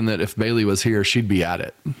thinking that if Bailey was here, she'd be at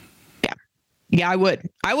it. Yeah. Yeah, I would.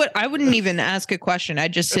 I wouldn't even ask a question.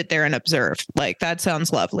 I'd just sit there and observe. Like, that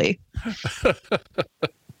sounds lovely.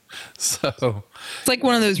 So it's like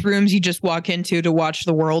one of those rooms you just walk into to watch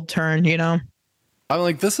the world turn, I'm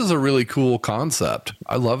like, this is a really cool concept.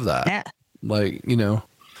 I love that. Yeah. Like,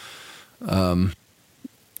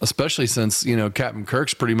 especially since, Captain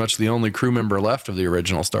Kirk's pretty much the only crew member left of the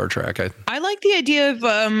original Star Trek. I like the idea of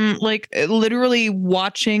like literally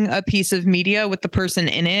watching a piece of media with the person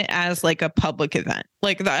in it as like a public event.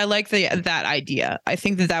 Like I like that idea. I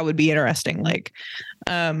think that would be interesting. Like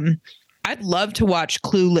I'd love to watch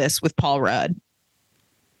Clueless with Paul Rudd.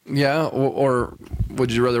 Yeah. Or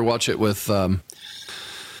would you rather watch it with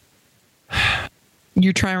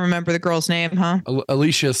you try and remember the girl's name, huh?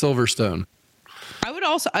 Alicia Silverstone. I would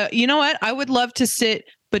also, you know what? I would love to sit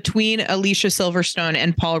between Alicia Silverstone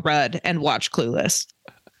and Paul Rudd and watch Clueless.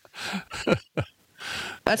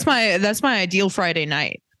 That's my ideal Friday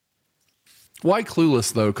night. Why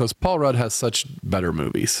Clueless though? Because Paul Rudd has such better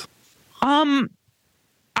movies.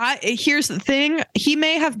 Here's the thing. He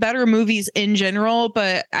may have better movies in general,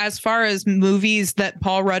 but as far as movies that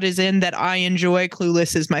Paul Rudd is in that I enjoy,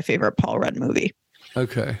 Clueless is my favorite Paul Rudd movie.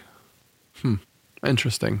 Okay.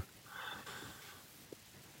 Interesting.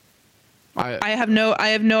 I have no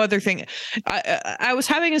other thing. I was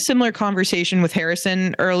having a similar conversation with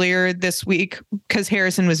Harrison earlier this week because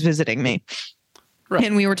Harrison was visiting me. Right.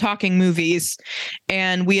 And we were talking movies,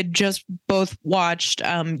 and we had just both watched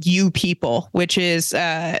You People, which is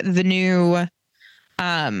the new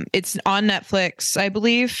it's on Netflix, I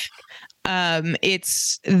believe.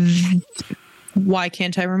 Why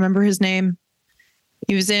can't I remember his name?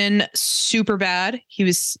 He was in Superbad. He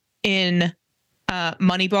was in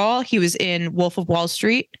Moneyball. He was in Wolf of Wall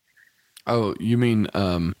Street. Oh, you mean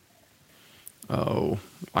I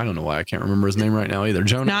don't know why I can't remember his name right now either.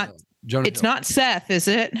 Jonah It's Hill. not Seth, is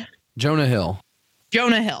it? Jonah Hill.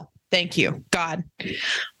 Jonah Hill. Thank you. God. It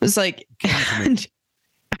was like I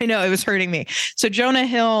know, it was hurting me. So Jonah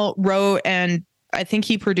Hill wrote, and I think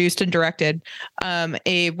he produced and directed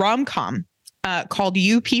a rom-com called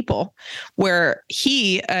You People, where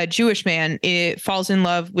he, a Jewish man, falls in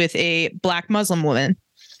love with a Black Muslim woman,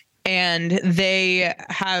 and they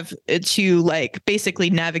have to like basically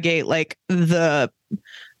navigate like the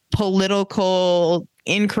political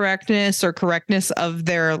incorrectness or correctness of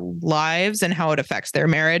their lives and how it affects their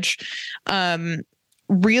marriage.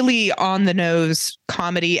 Really on the nose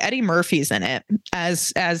comedy. Eddie Murphy's in it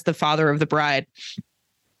as the father of the bride,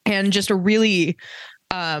 and just a really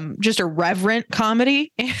just a reverent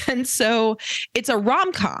comedy. And so it's a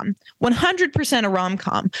rom-com, 100% a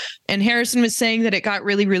rom-com. And Harrison was saying that it got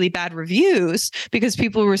really, really bad reviews because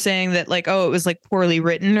people were saying that like, oh, it was like poorly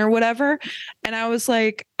written or whatever. And I was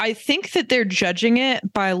like, I think that they're judging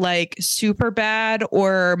it by like Superbad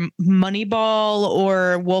or Moneyball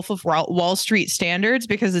or Wolf of Wall Street standards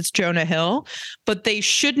because it's Jonah Hill, but they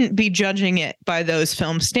shouldn't be judging it by those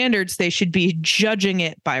film standards. They should be judging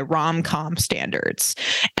it by rom-com standards.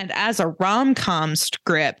 And as a rom-com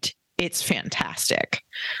script, it's fantastic.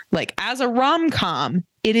 Like as a rom-com,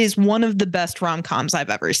 it is one of the best rom-coms I've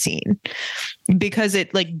ever seen because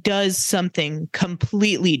it like does something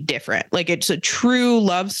completely different. Like it's a true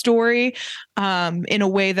love story in a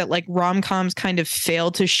way that like rom-coms kind of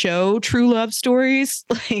fail to show true love stories.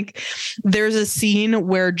 Like there's a scene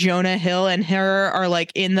where Jonah Hill and her are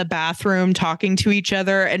like in the bathroom talking to each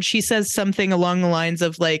other, and she says something along the lines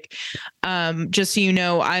of like, just so you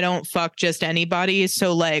know, I don't fuck just anybody.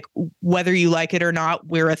 So like whether you like it or not,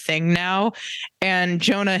 we're a thing now. And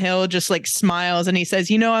Jonah Hill just like smiles and he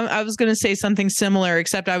says, you know, I was going to say something similar,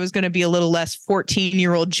 except I was going to be a little less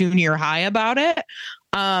 14-year-old junior high about it.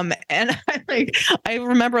 And I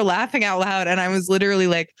remember laughing out loud, and I was literally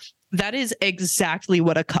like, that is exactly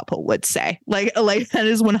what a couple would say. Like that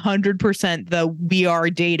is 100% the we are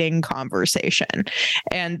dating conversation.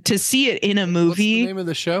 And to see it in a movie. What's the name of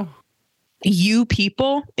the show? You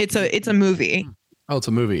People. It's a movie. Oh, it's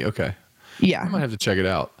a movie. Okay. Yeah. I might have to check it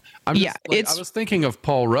out. I was thinking of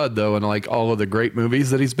Paul Rudd though, and like all of the great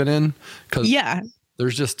movies that he's been in.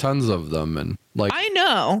 There's just tons of them. And like, I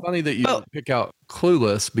know. It's funny that you pick out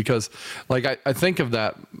Clueless because like, I think of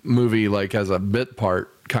that movie like as a bit part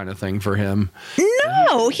kind of thing for him.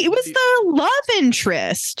 No, he was the love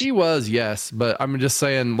interest. He was, yes. But I'm just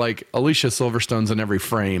saying like Alicia Silverstone's in every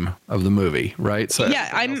frame of the movie. Right. So yeah,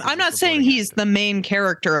 I'm not saying he's the main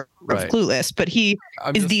character of Clueless, but he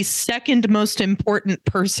is the second most important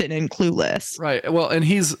person in Clueless. Right. Well, and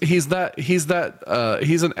he's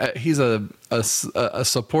a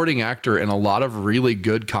supporting actor in a lot of really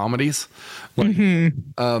good comedies. Like,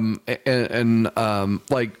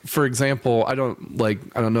 like for example, I don't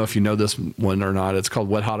know if you know this one or not. It's called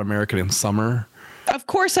Wet Hot American Summer. Of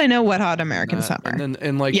course, I know Wet Hot American Summer. And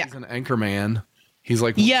he's an anchor man. He's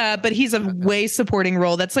like, but he's a way supporting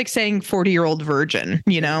role. That's like saying 40-year-old virgin,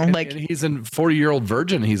 you know, and he's in 40-year-old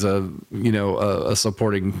virgin. He's a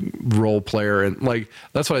supporting role player. And like,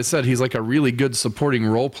 that's what I said. He's like a really good supporting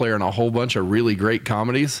role player in a whole bunch of really great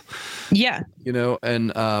comedies. Yeah. You know,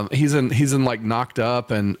 and he's in like Knocked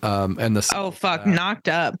Up and the Knocked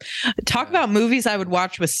Up. Talk about movies I would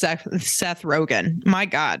watch with Seth Rogen. My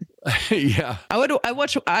God. Yeah. I would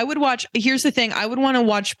watch. Here's the thing. I would want to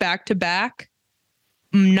watch back to back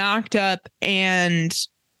Knocked Up and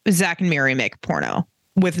Zack and Miri Make a Porno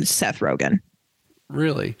with Seth Rogen.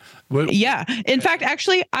 Really? Yeah. In fact,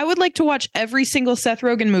 actually, I would like to watch every single Seth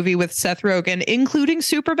Rogen movie with Seth Rogen, including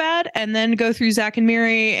Superbad, and then go through Zack and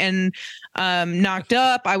Miri and Knocked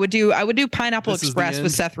Up. I would do Pineapple Express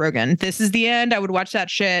with Seth Rogen. This Is the End. I would watch that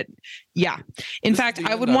shit. Yeah. In fact,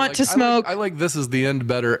 I would want to smoke. I like This Is the End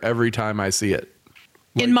better every time I see it.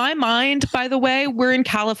 In my mind, by the way, we're in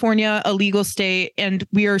California, a legal state, and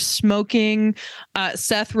we are smoking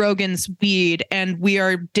Seth Rogen's weed, and we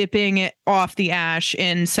are dipping it off the ash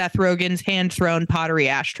in Seth Rogen's hand-thrown pottery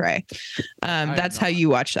ashtray. That's how you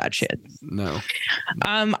watch that shit. No.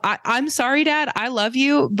 I'm sorry, Dad. I love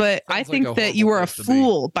you, but I think that you were a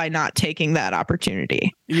fool by not taking that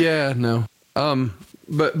opportunity. Yeah, no.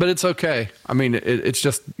 But it's okay. I mean, it's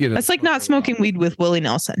just, you know. That's like not smoking weed with Willie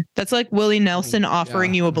Nelson. That's like Willie Nelson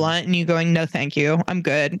offering you a blunt and you going, no, thank you. I'm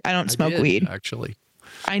good. I don't smoke weed. Actually,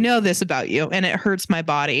 I know this about you and it hurts my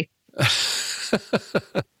body.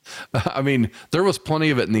 I mean, there was plenty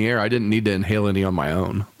of it in the air. I didn't need to inhale any on my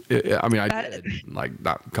own. I did, like,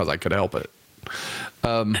 not because I could help it.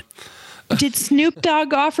 Did Snoop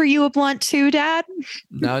Dogg offer you a blunt too, Dad?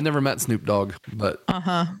 No, I never met Snoop Dogg, but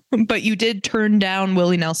But you did turn down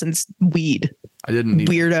Willie Nelson's weed. I didn't need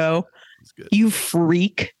weirdo. You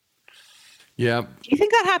freak. Yeah. Do you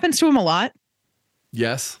think that happens to him a lot?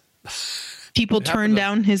 Yes. People turn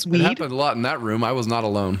down his weed. It happened a lot in that room. I was not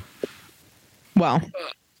alone. Well,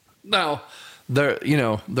 no, there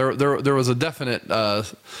was a definite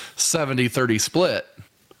 70-30 split.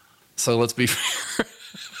 So let's be fair.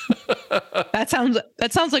 That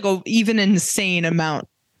sounds like an even insane amount.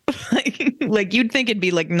 like you'd think it'd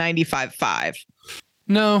be like 95-5.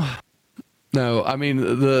 No. I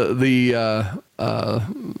mean there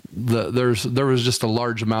was just a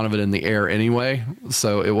large amount of it in the air anyway,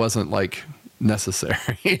 so it wasn't like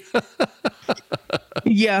necessary.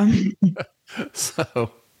 Yeah.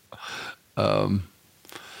 So,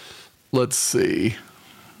 let's see.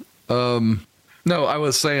 No, I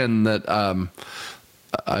was saying that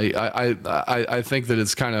I think that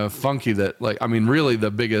it's kind of funky that, like, I mean, really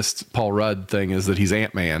the biggest Paul Rudd thing is that he's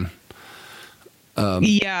Ant-Man.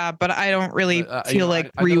 Yeah, but I don't really feel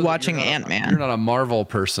like rewatching Ant-Man. You're not a Marvel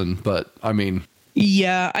person, but I mean.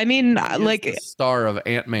 Yeah, I mean, like the star of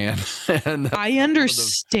Ant-Man. And I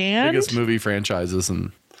understand. Biggest movie franchises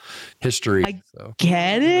in history.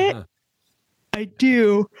 Get it. I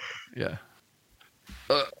do. Yeah.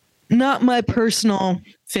 Not my personal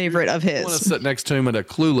favorite of I want to his. sit next to him at a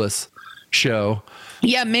Clueless show.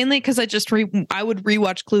 Yeah, mainly because I would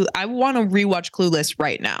rewatch Clue. I want to rewatch Clueless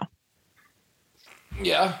right now.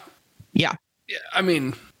 Yeah. Yeah. Yeah. I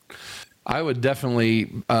mean, I would definitely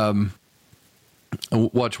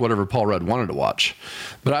watch whatever Paul Rudd wanted to watch,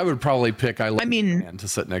 but I would probably pick Man to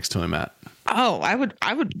sit next to him at. Oh, I would.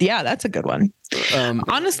 Yeah, that's a good one.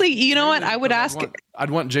 Honestly, you know what? I would ask. I'd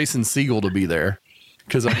want Jason Segel to be there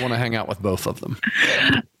because I'd want to hang out with both of them.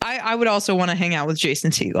 I would also want to hang out with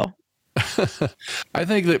Jason Segel. I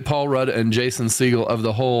think that Paul Rudd and Jason Segel of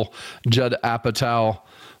the whole Judd Apatow,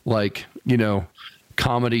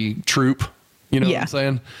 comedy troupe, what I'm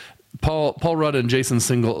saying? Paul Rudd and Jason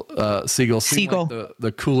Segel seem like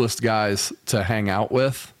the coolest guys to hang out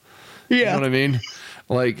with. Yeah. You know what I mean?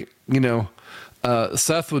 Like,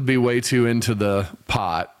 Seth would be way too into the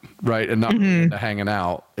pot, right? And not really into hanging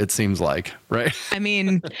out, it seems like, right? I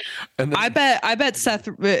mean, and then, I bet Seth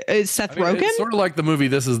Rogen. It's sort of like the movie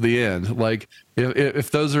This Is the End. Like if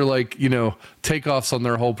those are like, takeoffs on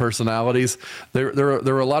their whole personalities, there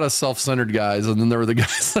were a lot of self-centered guys, and then there were the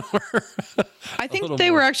guys that were I think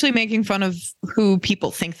they were actually making fun of who people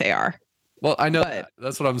think they are. Well, I know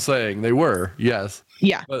that's what I'm saying. They were, yes.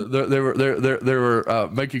 Yeah. But they were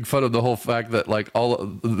making fun of the whole fact that like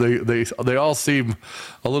they all seem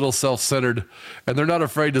a little self-centered, and they're not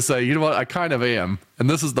afraid to say, you know what, I kind of am, and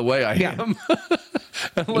this is the way I am.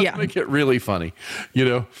 And let's make it really funny,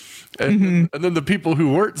 And then the people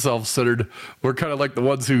who weren't self-centered were kind of like the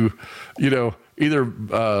ones who, either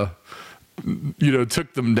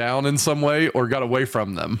took them down in some way or got away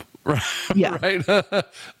from them. Right. Yeah. Right.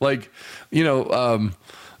 Like,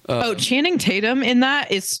 Channing Tatum in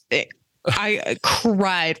that I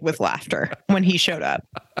cried with laughter when he showed up.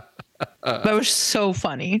 That was so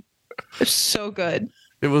funny. It was so good.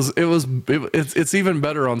 It's even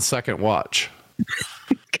better on second watch.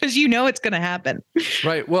 Because it's going to happen.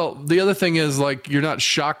 Right. Well, the other thing is like you're not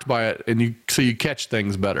shocked by it, and you catch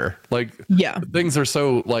things better. Like things are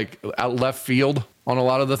so like out left field on a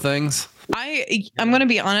lot of the things. I'm going to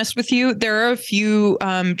be honest with you. There are a few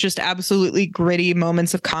just absolutely gritty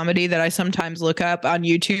moments of comedy that I sometimes look up on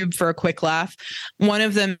YouTube for a quick laugh. One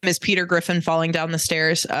of them is Peter Griffin falling down the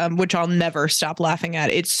stairs, which I'll never stop laughing at.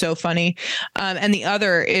 It's so funny. And the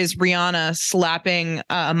other is Rihanna slapping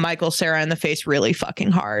Michael Cera in the face really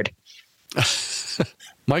fucking hard.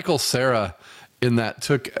 Michael Cera in that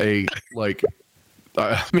took a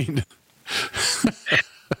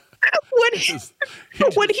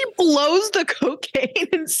when he blows the cocaine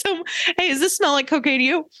in hey, does this smell like cocaine to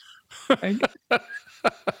you? And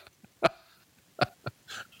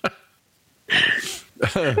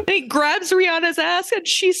he grabs Rihanna's ass and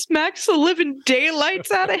she smacks the living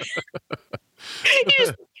daylights out of him. He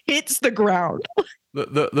just hits the ground.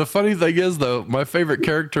 The funny thing is, though, my favorite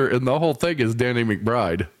character in the whole thing is Danny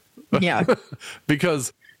McBride. Yeah.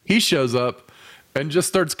 Because he shows up and just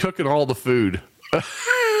starts cooking all the food.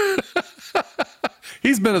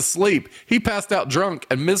 He's been asleep. He passed out drunk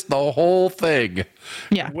and missed the whole thing.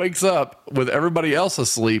 Yeah. He wakes up with everybody else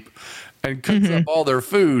asleep and cooks up all their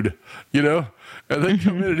food, and then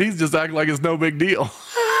come in and he's just acting like it's no big deal.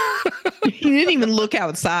 He didn't even look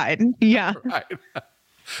outside. Yeah. Right.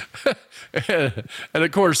 And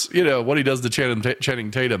of course, what he does to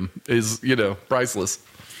Channing Tatum is, priceless.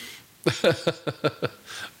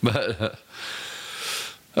 But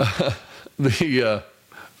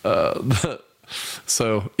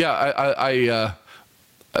so yeah,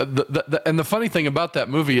 and the funny thing about that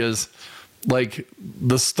movie is like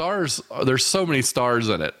the stars, there's so many stars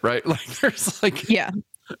in it, right? Like there's like an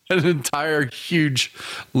entire huge,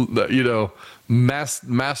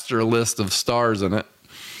 master list of stars in it.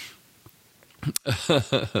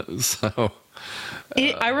 So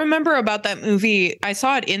I remember about that movie. I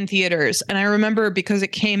saw it in theaters, and I remember because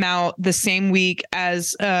it came out the same week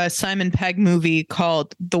as a Simon Pegg movie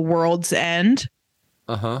called The World's End.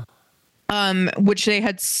 Which they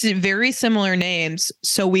had very similar names.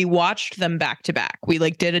 So we watched them back to back. We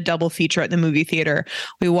did a double feature at the movie theater.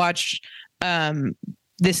 We watched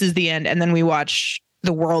This Is the End, and then we watched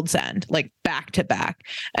The World's End, back to back.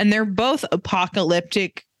 And they're both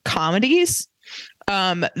apocalyptic comedies.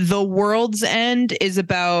 The World's End is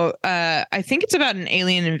about I think it's about an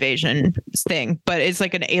alien invasion thing, but it's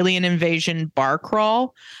like an alien invasion bar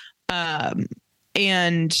crawl.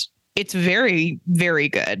 And it's very, very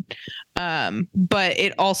good. But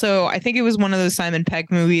it also, I think it was one of those Simon Pegg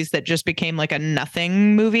movies that just became like a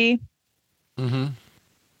nothing movie.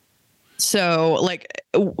 So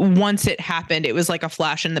once it happened, it was like a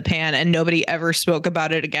flash in the pan and nobody ever spoke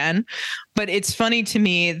about it again. But it's funny to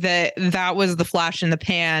me that that was the flash in the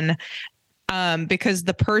pan, because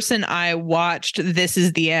the person I watched This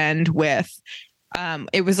Is the End with,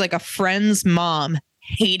 it was like a friend's mom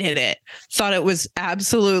hated it, thought it was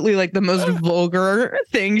absolutely like the most vulgar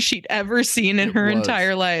thing she'd ever seen in her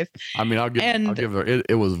entire life. I mean, I'll give her,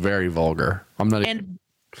 it was very vulgar. I'm not even...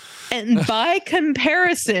 And by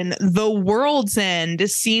comparison, The World's End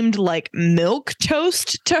seemed like milk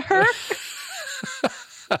toast to her.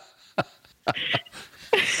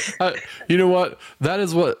 You know what? That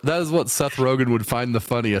is what Seth Rogen would find the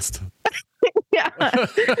funniest. Yeah,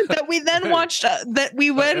 that we then watched a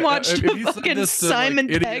fucking Simon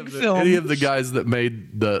Pegg film. Any of the guys that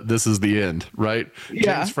made This Is the End, right?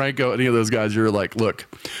 Yeah. James Franco, any of those guys, you're like, look,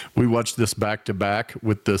 we watched this back to back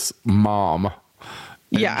with this mom.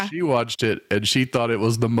 And she watched it and she thought it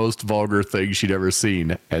was the most vulgar thing she'd ever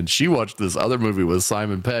seen. And she watched this other movie with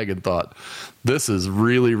Simon Pegg and thought, this is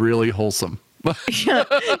really, really wholesome. Yeah.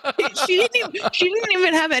 She didn't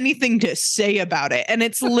even have anything to say about it. And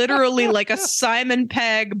it's literally like a Simon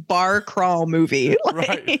Pegg bar crawl movie.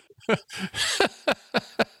 Right.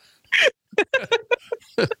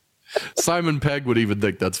 Simon Pegg would even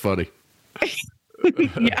think that's funny.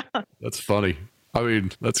 Yeah. That's funny. I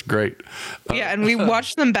mean, that's great. Yeah, and we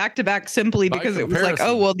watched them back to back simply because it was like,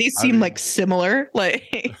 oh, well, these seem like similar.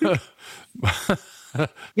 Like,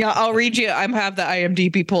 yeah, I'll read you. I have the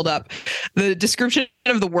IMDb pulled up. The description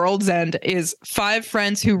of The World's End is 5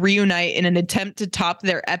 friends who reunite in an attempt to top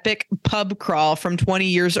their epic pub crawl from 20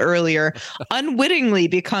 years earlier, unwittingly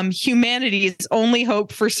become humanity's only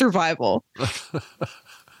hope for survival.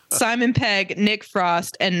 Simon Pegg, Nick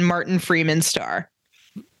Frost, and Martin Freeman star.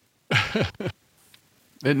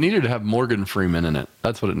 It needed to have Morgan Freeman in it.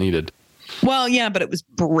 That's what it needed. Well, yeah, but it was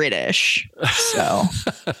British. So,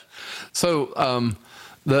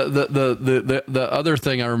 the other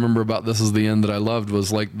thing I remember about This Is the End that I loved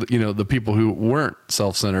was like, you know, the people who weren't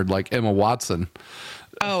self-centered, like Emma Watson.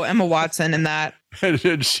 Oh, Emma Watson in that. And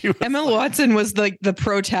Emma Watson was like the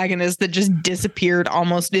protagonist that just disappeared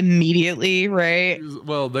almost immediately, right?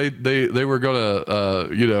 Well, they were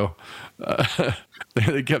gonna, you know,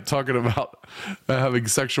 they kept talking about having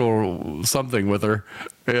sexual something with her.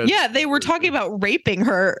 And yeah, they were talking about raping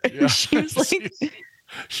her. Yeah, she was like,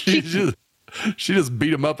 she just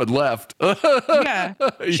beat him up and left. Yeah,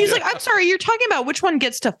 she's like, I'm sorry, you're talking about which one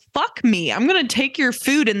gets to fuck me. I'm gonna take your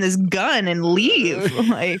food and this gun and leave.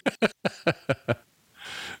 Like,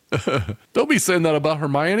 don't be saying that about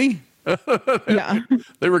Hermione. Yeah,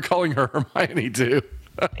 they were calling her Hermione too.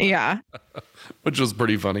 Yeah, which was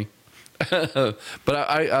pretty funny. But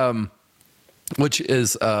I which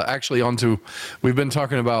is actually onto, we've been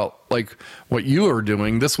talking about like what you are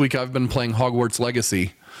doing this week. I've been playing Hogwarts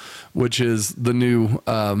Legacy, which is the new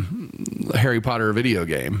Harry Potter video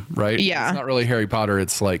game, right? Yeah, it's not really Harry Potter.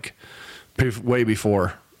 It's like way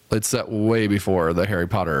before. It's set way before the Harry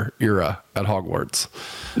Potter era at Hogwarts.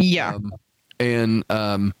 Yeah,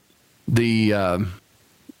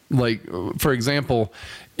 like, for example,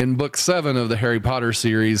 in book 7 of the Harry Potter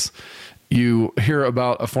series, you hear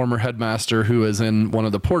about a former headmaster who is in one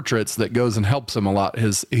of the portraits that goes and helps him a lot.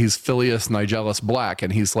 He's Filius Nigellus Black,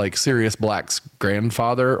 and he's like Sirius Black's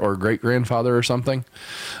grandfather or great grandfather or something.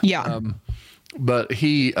 Yeah. But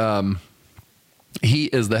he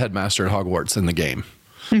is the headmaster at Hogwarts in the game.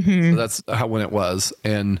 Mm-hmm. So that's when it was.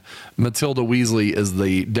 And Matilda Weasley is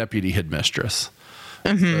the deputy headmistress,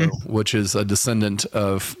 mm-hmm. which is a descendant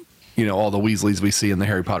of, you know, all the Weasleys we see in the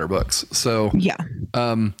Harry Potter books. So yeah.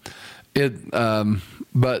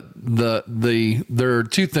 But there are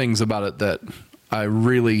 2 things about it that I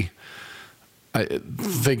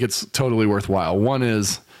think it's totally worthwhile. One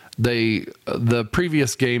is the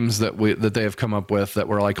previous games that they have come up with that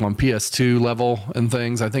were like on PS2 level and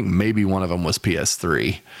things. I think maybe one of them was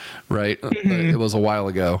PS3, right? Mm-hmm. It was a while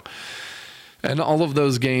ago. And all of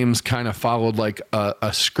those games kind of followed like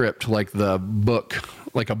a script, like the book,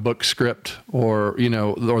 like a book script, or, you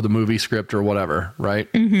know, or the movie script or whatever,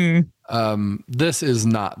 right? Mm-hmm. This is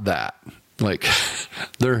not that. Like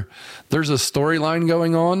there's a storyline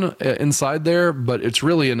going on inside there, but it's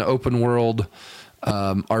really an open world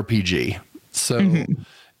RPG. So mm-hmm.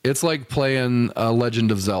 It's like playing a Legend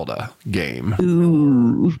of Zelda game.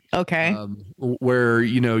 Ooh, okay. Where,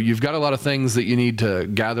 you know, you've got a lot of things that you need to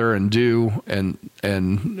gather and do and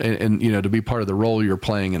you know, to be part of the role you're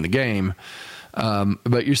playing in the game.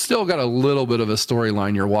 But you still got a little bit of a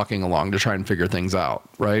storyline you're walking along to try and figure things out,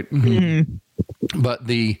 right? Mm-hmm. but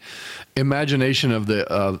the imagination of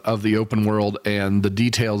the open world and the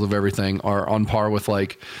details of everything are on par with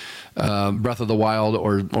like Breath of the Wild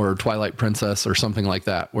or Twilight Princess or something like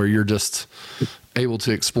that, where you're just able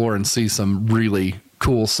to explore and see some really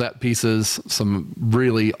cool set pieces, some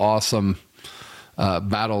really awesome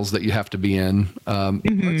battles that you have to be in.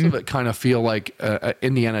 Parts of it kind of feel like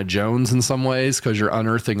Indiana Jones in some ways, because you're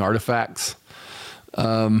unearthing artifacts.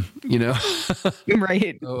 You know,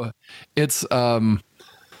 Right. So it's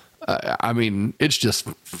I mean, it's just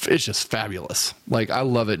fabulous. Like, I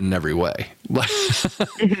love it in every way. Like,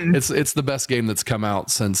 it's the best game that's come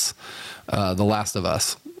out since The Last of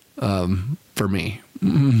Us, for me.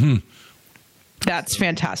 That's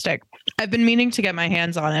fantastic. I've been meaning to get my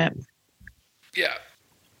hands on it. Yeah.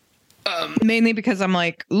 Mainly because I'm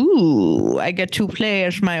like, ooh, I get to play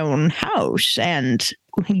as my own house and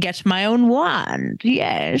get my own wand.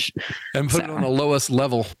 Yes. And put it on the lowest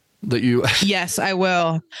level that you. Yes, I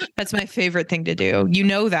will. That's my favorite thing to do. You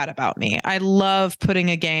know that about me. I love putting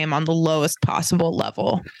a game on the lowest possible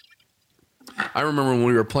level. I remember when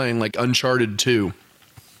we were playing like Uncharted 2.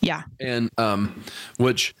 Yeah. And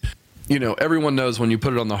which, you know, everyone knows when you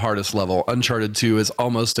put it on the hardest level, Uncharted 2 is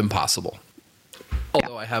almost impossible.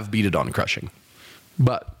 Although I have beat it on crushing.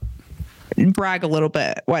 But brag a little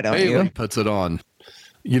bit. Why don't Bailey you? puts it on.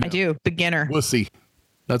 You know, I do. Beginner. Wussy.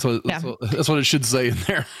 That's what it should say in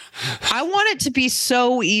there. I want it to be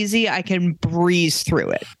so easy I can breeze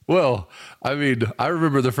through it. Well, I mean, I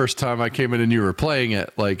remember the first time I came in and you were playing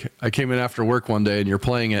it. Like, I came in after work one day and you're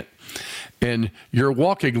playing it, and you're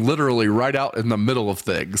walking literally right out in the middle of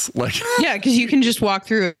things. Like, yeah, because you can just walk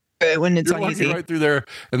through it when it's you're on walking easy. right through there,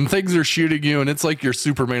 and things are shooting you, and it's like you're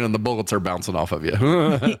Superman and the bullets are bouncing off of you.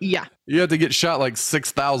 Yeah. You have to get shot like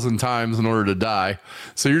 6,000 times in order to die.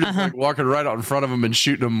 So you're just like walking right out in front of them and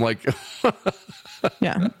shooting them like,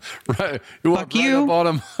 Yeah. right. You walk Fuck right you. up on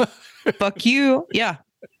them. Fuck you. Yeah.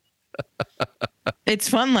 It's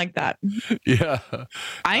fun like that. Yeah.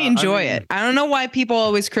 I enjoy mean, it. I don't know why people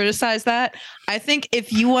always criticize that. I think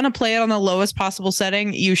if you want to play it on the lowest possible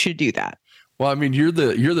setting, you should do that. Well, I mean, you're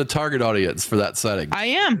the target audience for that setting. I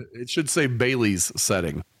am. It should say Bailey's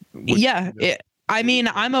setting. Yeah. I mean,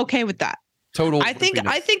 I'm okay with that. Total. I think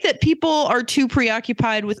that people are too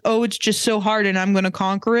preoccupied with, oh, it's just so hard and I'm going to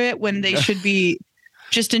conquer it, when they should be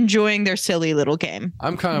just enjoying their silly little game.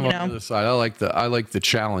 I'm kind of on the other side. I like the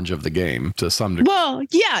challenge of the game to some degree. Well,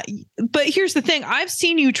 yeah, but here's the thing. I've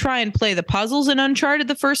seen you try and play the puzzles in Uncharted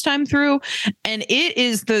the first time through, and it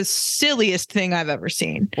is the silliest thing I've ever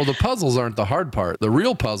seen. Well, the puzzles aren't the hard part. The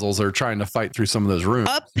real puzzles are trying to fight through some of those rooms.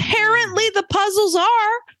 Apparently the puzzles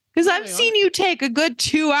are, because I've seen you take a good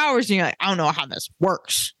 2 hours and you're like, I don't know how this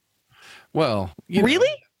works. Well,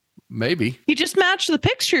 really? Maybe. You just match the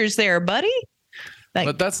pictures there, buddy. Like,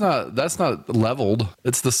 but that's not leveled.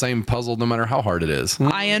 It's the same puzzle no matter how hard it is.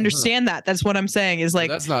 I understand that. That's what I'm saying is like,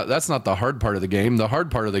 that's not the hard part of the game. The hard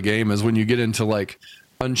part of the game is when you get into like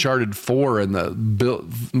Uncharted 4 and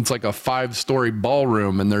it's like a 5-story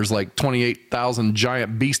ballroom and there's like 28,000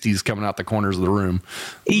 giant beasties coming out the corners of the room.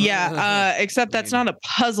 Yeah, except that's not a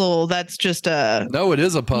puzzle. That's just no, it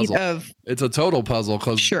is a puzzle. It's a total puzzle,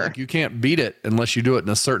 because like, you can't beat it unless you do it in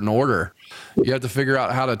a certain order. You have to figure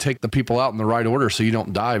out how to take the people out in the right order so you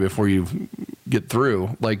don't die before you get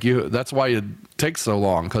through. Like that's why it takes so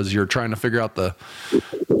long, because you're trying to figure out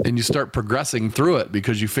and you start progressing through it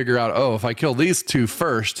because you figure out, oh, if I kill these two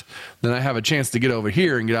first, then I have a chance to get over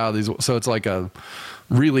here and get out of these. So it's like a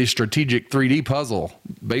really strategic 3D puzzle,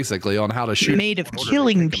 basically, on how to shoot. Made of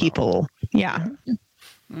killing people. Yeah.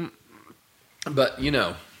 But,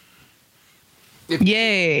 if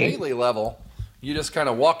yay. Daily level, you just kind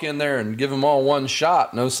of walk in there and give them all one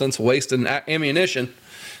shot. No sense wasting ammunition.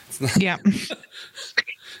 Yeah.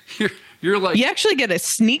 You're like, you actually get a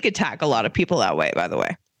sneak attack a lot of people that way, by the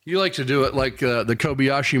way. You like to do it like the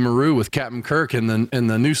Kobayashi Maru with Captain Kirk in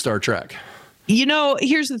the new Star Trek.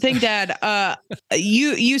 Here's the thing, Dad.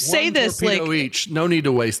 You say one this like each. No need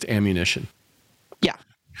to waste ammunition. Yeah,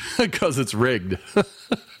 because it's rigged.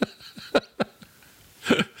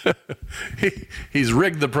 He's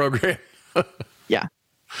rigged the program. Yeah,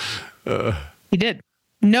 he did.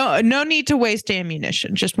 No need to waste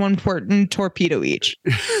ammunition. Just one torpedo each.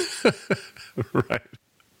 Right.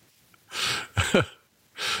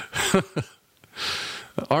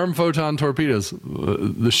 Arm photon torpedoes.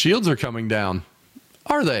 The shields are coming down.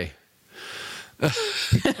 Are they?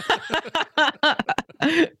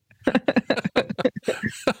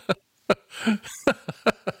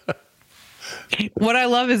 What I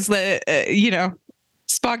love is that,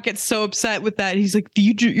 Spock gets so upset with that. He's like,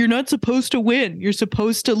 you're not supposed to win. You're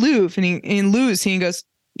supposed to lose. And he goes,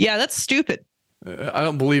 yeah, that's stupid. I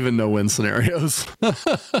don't believe in no-win scenarios.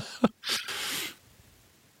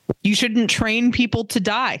 You shouldn't train people to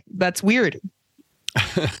die. That's weird.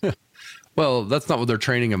 Well, that's not what they're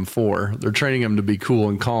training him for. They're training him to be cool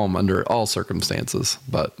and calm under all circumstances.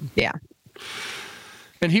 But yeah.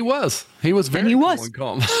 And he was very cool and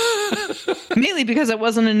calm. Mainly because it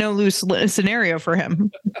wasn't a no-lose scenario for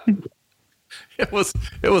him. It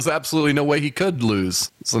was absolutely no way he could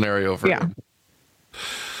lose scenario for him.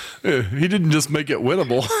 He didn't just make it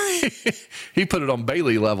winnable. He put it on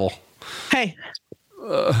Bailey level. Hey,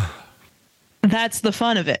 that's the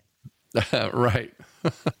fun of it. Right.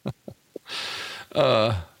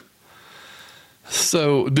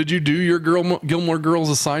 So did you do your Gilmore Girls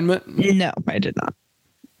assignment? No, I did not.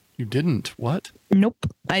 You didn't? What? Nope,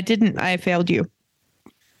 I didn't. I failed you.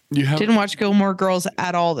 You didn't watch Gilmore Girls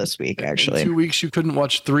at all this week, actually. In 2 weeks, you couldn't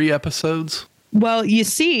watch 3 episodes? Well, you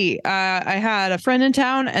see, I had a friend in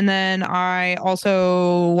town, and then I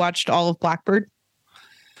also watched all of Blackbird.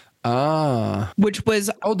 Which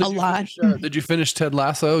was a lot. Did you finish Ted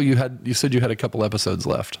Lasso? You said you had a couple episodes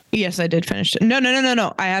left. Yes, I did finish it.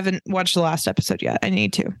 No. I haven't watched the last episode yet. I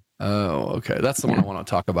need to. Oh, okay. That's the one I want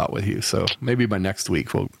to talk about with you. So maybe by next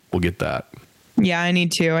week we'll get that. Yeah, I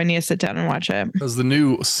need to. I need to sit down and watch it. Because the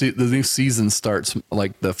new season starts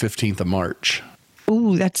like the 15th of March.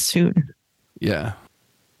 Ooh, that's soon. Yeah.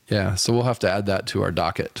 Yeah. So we'll have to add that to our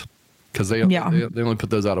docket because they only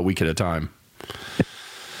put those out a week at a time.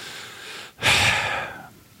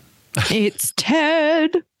 It's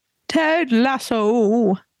Ted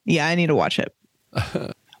Lasso. Yeah, I need to watch it.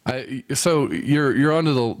 So you're on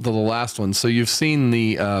to the last one. So you've seen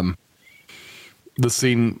the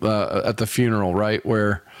scene at the funeral, right?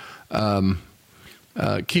 Where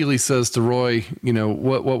Keeley says to Roy, you know,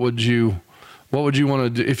 what would you want to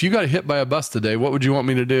do if you got hit by a bus today? What would you want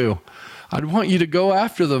me to do? I'd want you to go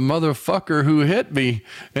after the motherfucker who hit me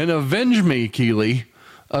and avenge me, Keeley.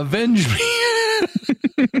 Avenge me.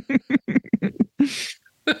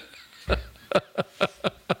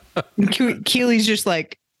 Keely's just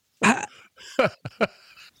like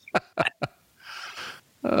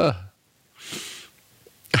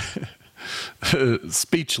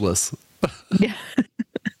speechless. Yeah.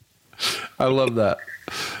 I love that.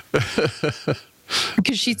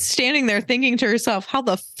 Because she's standing there thinking to herself, how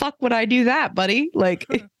the fuck would I do that, buddy? Like,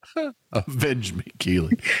 avenge me,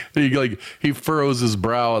 Keeley. He furrows his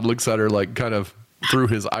brow and looks at her like kind of through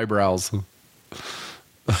his eyebrows.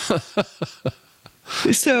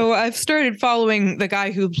 So I've started following the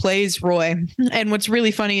guy who plays Roy. And what's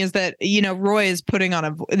really funny is that, you know, Roy is putting on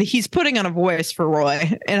a voice for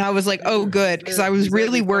Roy. And I was like, oh, good. Because I was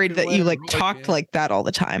really worried that you talked like that all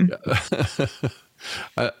the time.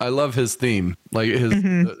 I love his theme, like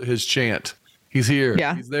his chant. He's here.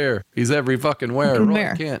 Yeah. He's there. He's every fucking where.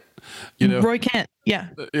 Roy can't. You know. Roy can't. Yeah.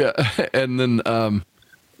 Yeah. And then,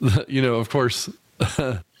 you know, of course,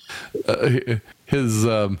 his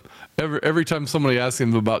every time somebody asks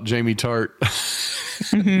him about Jamie Tart,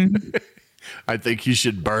 I think he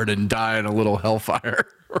should burn and die in a little hellfire.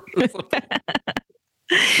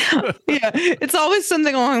 Yeah, it's always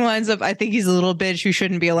something along the lines of, I think he's a little bitch who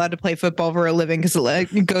shouldn't be allowed to play football for a living because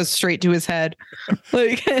it goes straight to his head.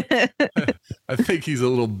 Like, I think he's a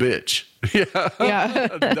little bitch. Yeah.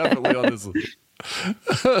 Definitely on this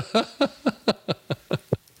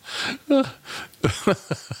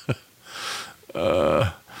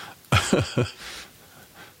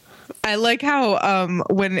I like how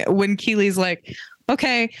when Keely's like,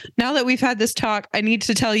 okay, now that we've had this talk, I need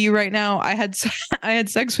to tell you right now, I had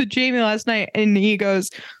sex with Jamie last night. And he goes,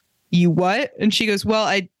 you what? And she goes, well,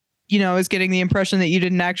 I was getting the impression that you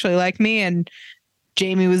didn't actually like me, and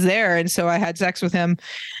Jamie was there, and so I had sex with him.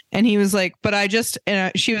 And he was like, but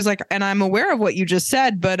she was like, and I'm aware of what you just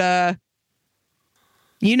said, but I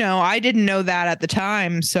didn't know that at the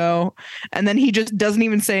time. So, and then he just doesn't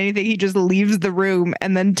even say anything. He just leaves the room.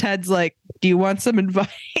 And then Ted's like, do you want some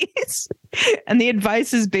advice? And the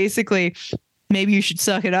advice is basically, maybe you should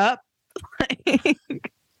suck it up.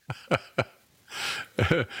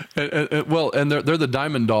 and they're the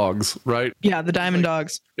Diamond Dogs, right? Yeah, the Diamond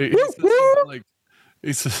Dogs.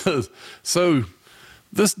 He says, so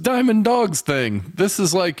this Diamond Dogs thing, this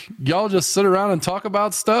is like y'all just sit around and talk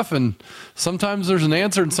about stuff, and sometimes there's an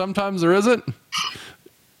answer and sometimes there isn't.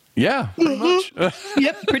 Yeah, pretty much.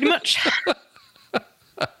 Yep, pretty much.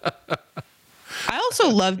 I also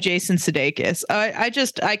love Jason Sudeikis.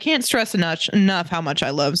 I can't stress enough how much I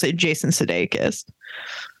love Jason Sudeikis.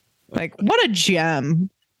 Like, what a gem.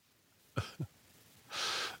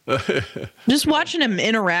 Just watching him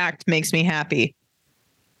interact makes me happy.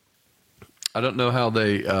 I don't know how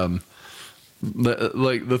they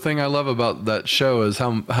The thing I love about that show is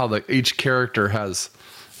how each character has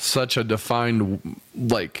such a defined,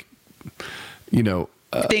 like,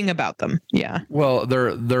 thing about them. Yeah. Well,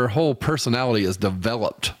 their whole personality is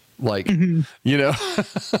developed. Like,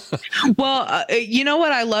 Well,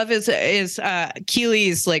 what I love is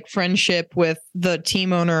Keely's like friendship with the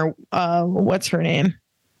team owner. What's her name?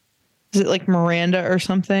 Is it like Miranda or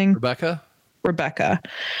something? Rebecca.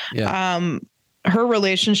 Yeah. Her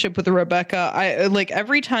relationship with Rebecca, I like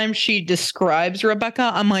every time she describes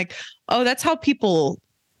Rebecca, I'm like, oh, that's how people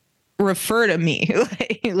refer to me.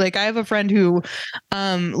 Like I have a friend who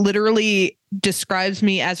literally describes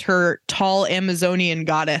me as her tall Amazonian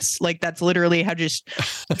goddess. Like that's literally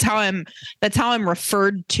that's how I'm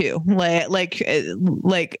referred to.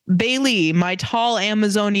 Like Bailey, my tall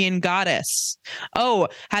Amazonian goddess. Oh,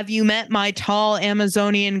 have you met my tall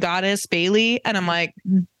Amazonian goddess Bailey? And I'm like,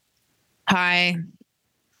 hi,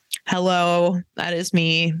 hello, that is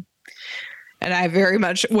me. And I very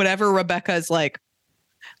much, whatever Rebecca's like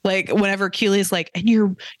whenever Keely's like, and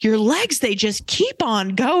your legs, they just keep on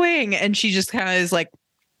going. And she just kind of is like,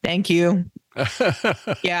 thank you.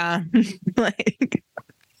 Yeah. Like,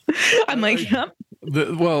 I'm like, yep.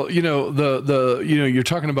 You're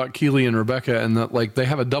talking about Keely and Rebecca, and that they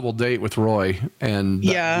have a double date with Roy and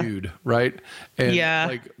that dude, right? And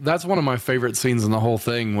like that's one of my favorite scenes in the whole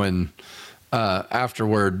thing when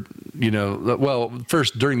afterward,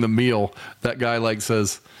 first during the meal, that guy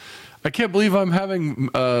says, I can't believe I'm having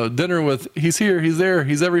dinner with, he's here, he's there,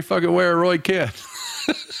 he's every fucking where Roy can.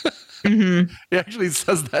 Mm-hmm. He actually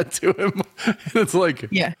says that to him. And it's like,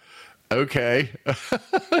 yeah. Okay.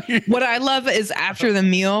 What I love is after the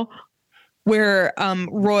meal where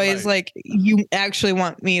Roy's like, you actually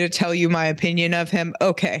want me to tell you my opinion of him?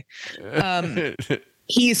 Okay.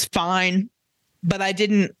 He's fine, but I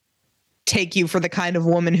didn't take you for the kind of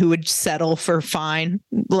woman who would settle for fine.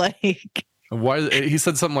 Like, why? He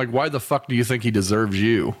said something like, why the fuck do you think he deserves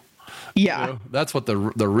you? Yeah. That's what the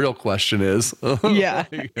real question is. Yeah.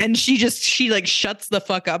 And she shuts the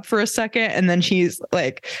fuck up for a second. And then she's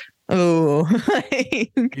like, oh,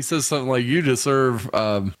 he says something like, you deserve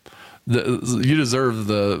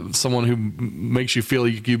someone who makes you feel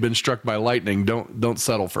you've been struck by lightning. Don't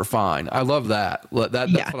settle for fine. I love that.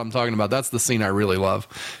 That's what I'm talking about. That's the scene I really love.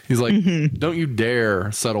 He's like, don't you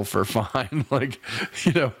dare settle for fine.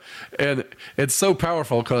 And it's so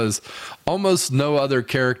powerful because almost no other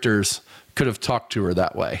characters could have talked to her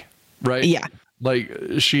that way. Right. Yeah. Like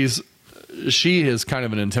she is kind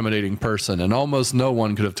of an intimidating person, and almost no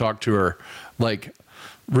one could have talked to her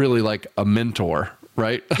really like a mentor.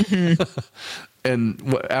 Right. Mm-hmm.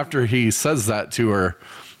 And after he says that to her,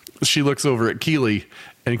 she looks over at Keely,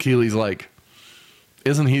 and Keely's like,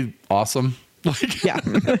 isn't he awesome? Like, yeah.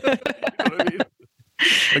 You know what I mean?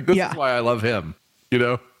 Like, this is why I love him,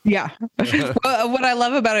 Yeah. What I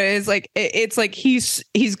love about it is it's like he's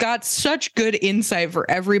got such good insight for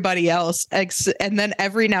everybody else. And then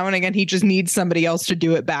every now and again, he just needs somebody else to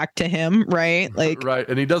do it back to him. Right. Right.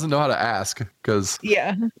 And he doesn't know how to ask because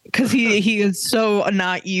he is so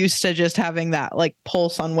not used to just having that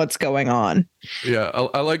pulse on what's going on. Yeah.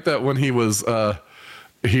 I like that when he was being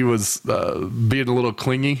a little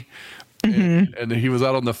clingy, and he was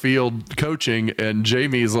out on the field coaching, and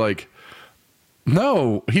Jamie's like,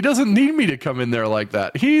 no, he doesn't need me to come in there like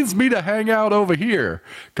that. He needs me to hang out over here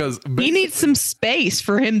because he needs some space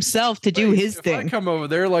for himself to do his thing. If I come over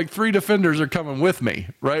there, 3 defenders are coming with me,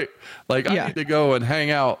 right? I need to go and hang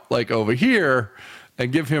out over here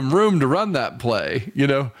and give him room to run that play,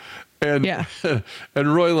 And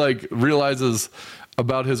and Roy realizes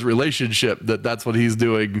about his relationship that's what he's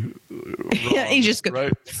doing wrong, yeah, he just goes,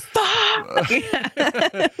 right? Fuck.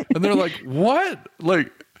 And they're like, what? What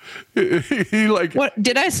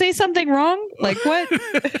did I say something wrong? What?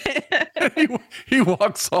 he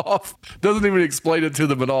walks off, doesn't even explain it to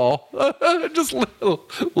them at all. Just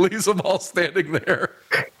leaves them all standing there.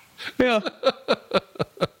 Yeah.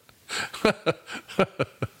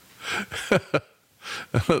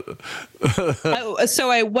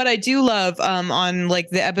 What I do love on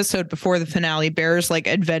the episode before the finale, Bear's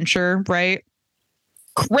adventure, right?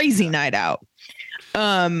 Crazy night out.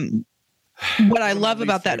 What I love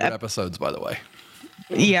about that episodes, by the way.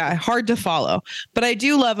 Yeah, hard to follow. But I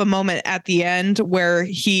do love a moment at the end where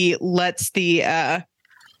he lets the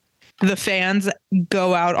fans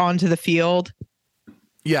go out onto the field.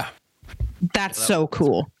 Yeah. That's so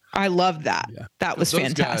cool. I love that. Yeah. That was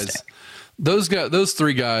fantastic. Those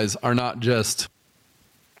 3 guys are not just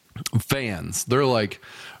fans. They're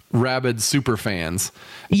rabid super fans.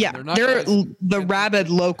 Yeah, they're guys, the rabid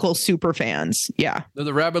local super fans. Yeah, they're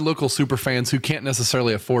the rabid local super fans who can't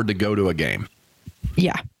necessarily afford to go to a game.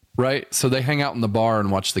 Yeah. Right. So they hang out in the bar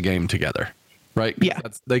and watch the game together. Right. Yeah.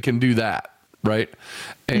 They can do that. Right.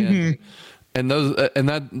 And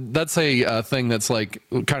that's a thing that's like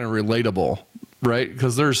kind of relatable. Right.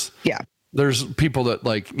 Because there's people that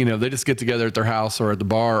like, you know, they just get together at their house or at the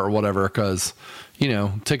bar or whatever because, you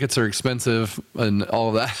know, tickets are expensive and all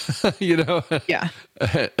of that, you know? Yeah.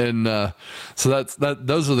 And so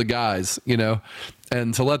those are the guys, you know,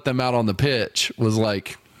 and to let them out on the pitch was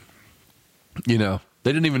like, you know,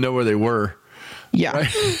 they didn't even know where they were. Yeah. Right?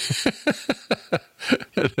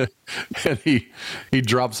 And he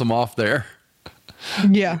drops them off there.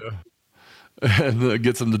 Yeah. And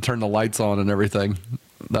gets them to turn the lights on and everything.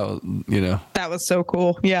 That was, you know, that was so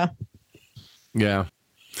cool. Yeah. Yeah.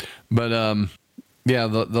 But, yeah,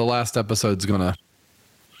 the last episode's gonna,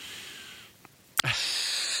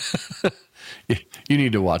 you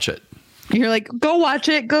need to watch it. You're like, go watch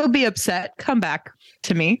it. Go be upset. Come back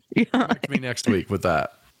to me. Come back to me next week with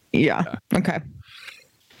that. Yeah. Okay.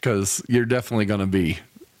 Because you're definitely going to be,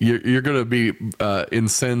 you're going to be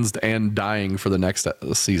incensed and dying for the next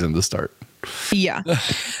season to start. Yeah.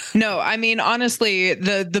 No, I mean, honestly,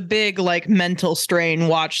 the big like mental strain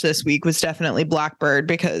watch this week was definitely Blackbird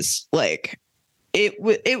because like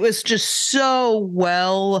it was just so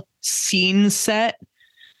well scene set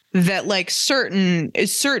that like certain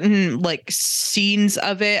like scenes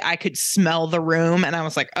of it, I could smell the room and I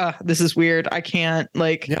was like, oh, this is weird. I can't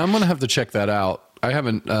like. Yeah, I'm going to have to check that out. I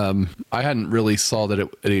hadn't really saw that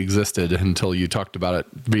it existed until you talked about it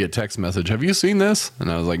via text message. Have you seen this?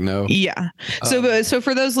 And I was like, no. Yeah. So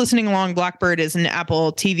for those listening along, Blackbird is an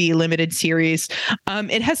Apple TV limited series.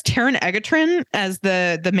 It has Taron Egerton as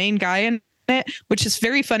the main guy in it, which is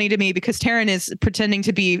very funny to me because Taron is pretending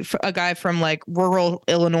to be a guy from like rural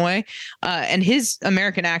Illinois, and his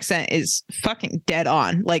American accent is fucking dead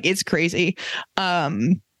on. Like it's crazy.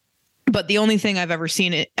 But the only thing I've ever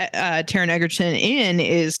seen Taron Egerton in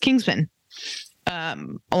is Kingsman,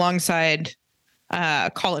 alongside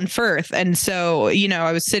Colin Firth. And so, you know,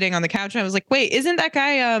 I was sitting on the couch and I was like, wait, isn't that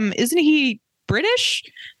guy, isn't he British?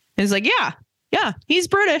 And he's like, yeah, he's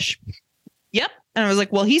British. Yep. And I was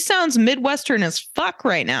like, well, he sounds Midwestern as fuck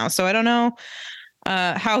right now. So I don't know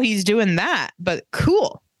how he's doing that, but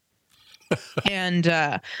cool. And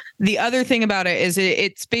the other thing about it is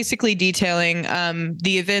it's basically detailing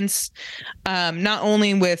the events, not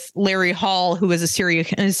only with Larry Hall, who was a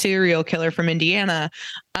serial killer from Indiana,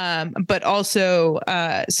 but also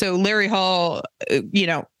so Larry Hall, you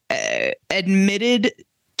know, admitted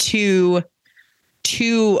to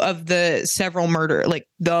 2 of the several like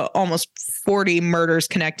the almost 40 murders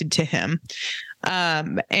connected to him,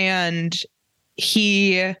 and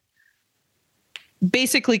he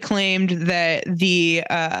basically claimed that the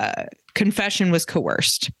confession was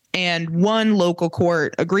coerced, and one local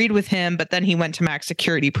court agreed with him, but then he went to max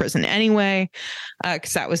security prison anyway,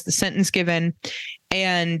 because that was the sentence given.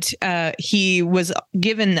 And he was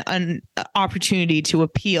given an opportunity to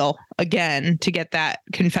appeal again to get that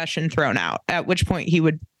confession thrown out, at which point he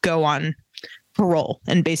would go on parole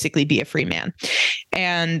and basically be a free man.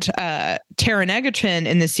 And Taron Egerton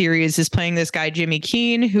in the series is playing this guy, Jimmy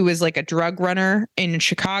Keene, who is like a drug runner in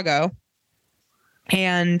Chicago.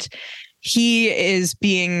 And he is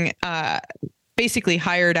being basically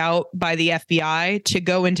hired out by the FBI to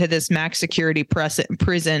go into this max security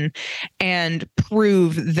prison and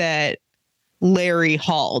prove that Larry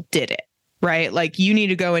Hall did it. Right? Like you need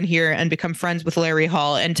to go in here and become friends with Larry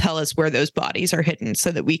Hall and tell us where those bodies are hidden so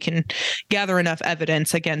that we can gather enough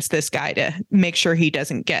evidence against this guy to make sure he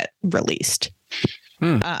doesn't get released.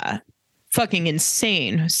 Fucking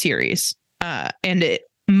insane series. And it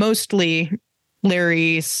mostly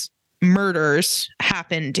Larry's murders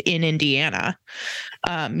happened in Indiana,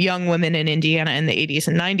 young women in Indiana in the 80s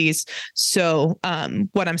and 90s. So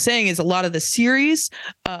what I'm saying is a lot of the series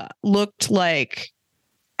looked like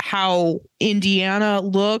how Indiana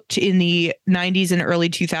looked in the 90s and early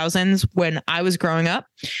 2000s when I was growing up,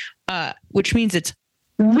 which means it's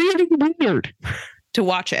really weird to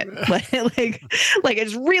watch it. like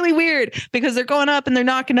it's really weird because they're going up and they're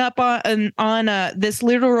knocking up on this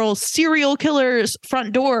literal serial killer's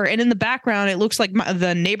front door, and in the background it looks like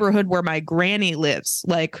the neighborhood where my granny lives.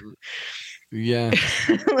 Like Yeah.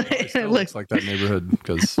 It looks like that neighborhood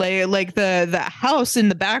because like the house in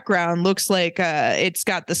the background looks like it's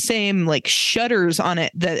got the same like shutters on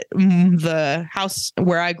it that the house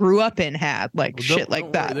where I grew up in had, like shit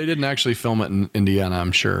like that. They didn't actually film it in Indiana,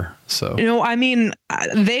 I'm sure. So I mean,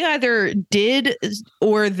 they either did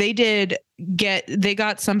or they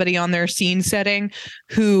got somebody on their scene setting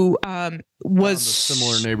who was a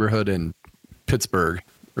similar neighborhood in Pittsburgh.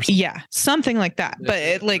 Yeah, something like that. But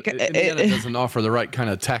Indiana doesn't offer the right kind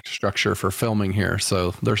of tax structure for filming here,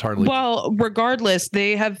 so there's hardly. Well, regardless,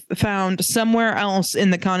 they have found somewhere else in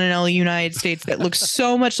the continental United States that looks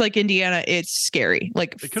so much like Indiana, it's scary,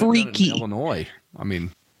 like freaky. Illinois. I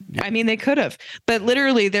mean, they could have, but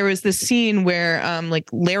literally there was this scene where like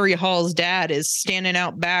Larry Hall's dad is standing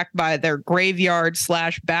out back by their graveyard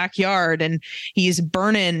 / backyard, and he's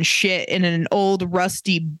burning shit in an old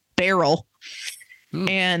rusty barrel.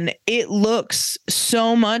 And it looks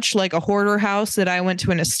so much like a hoarder house that I went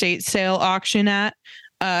to an estate sale auction at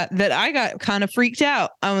that I got kind of freaked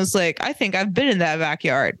out. I was like, I think I've been in that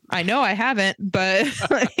backyard. I know I haven't, but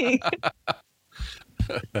like...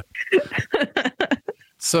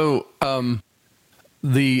 So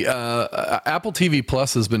the Apple TV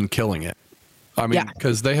Plus has been killing it. I mean,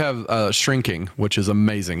 because they have Shrinking, which is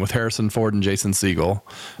amazing with Harrison Ford and Jason Segel.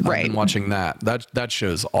 Right. I've been watching that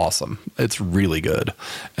show's awesome. It's really good.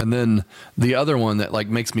 And then the other one that like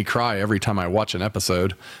makes me cry every time I watch an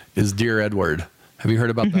episode is Dear Edward. Have you heard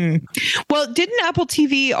about that? Well, didn't Apple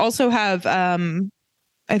TV also have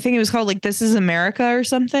I think it was called like This Is America or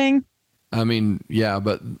something? I mean, yeah,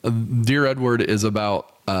 but Dear Edward is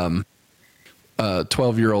about a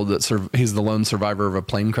 12-year-old he's the lone survivor of a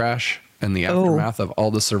plane crash. And the aftermath of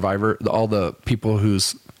all the people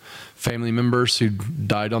whose family members who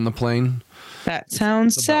died on the plane. That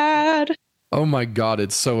sounds sad. Oh my God,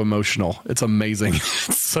 it's so emotional. It's amazing.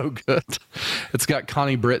 It's so good. It's got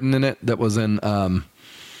Connie Britton in it that was in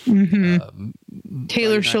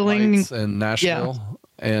Taylor Schilling and Nashville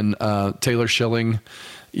and Taylor Schilling.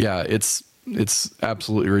 Yeah, it's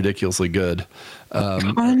absolutely ridiculously good.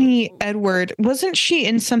 Connie Edward, wasn't she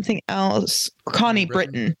in something else? Connie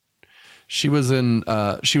Britton. She was in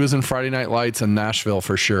Friday Night Lights and Nashville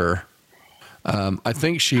for sure. I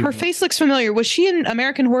think her face looks familiar. Was she in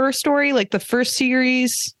American Horror Story, like the first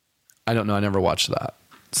series? I don't know. I never watched that.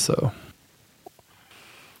 So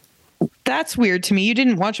that's weird to me. You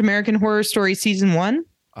didn't watch American Horror Story season 1?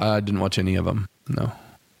 I didn't watch any of them. No.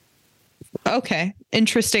 Okay.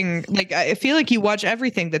 Interesting. Like, I feel like you watch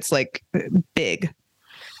everything that's like big.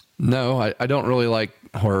 No, I don't really like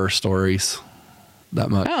horror stories that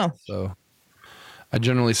much. Oh. So I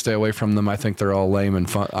generally stay away from them. I think they're all lame and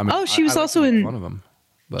fun. I mean, she was also in one of them.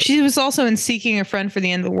 But she was also in Seeking a Friend for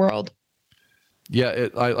the End of the World. Yeah,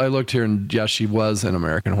 I looked here and she was in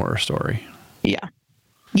American Horror Story. Yeah.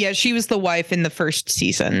 Yeah, she was the wife in the first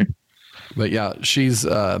season. But yeah, she's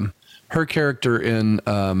her character in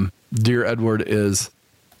Dear Edward is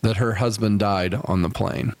that her husband died on the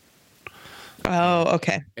plane. Oh,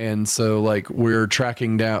 okay. And so like we're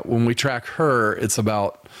tracking down, when we track her, it's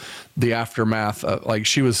about the aftermath of, like,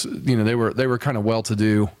 she was, they were kind of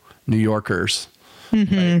well-to-do New Yorkers.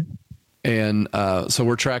 Right? And so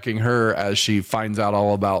we're tracking her as she finds out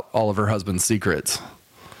all about all of her husband's secrets.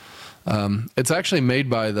 It's actually made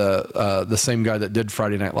by the same guy that did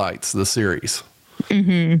Friday Night Lights, the series.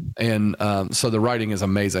 And so the writing is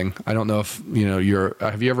amazing. I don't know if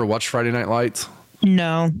have you ever watched Friday Night Lights?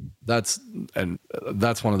 No. That's one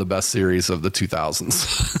of the best series of the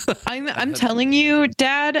 2000s. I'm telling you,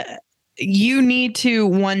 Dad, you need to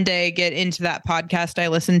one day get into that podcast I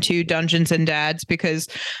listen to, Dungeons and Dads, because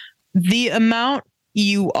the amount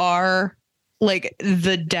you are like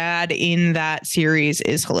the dad in that series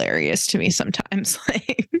is hilarious to me sometimes.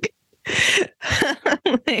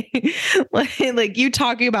 Like you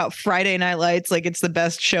talking about Friday Night Lights like it's the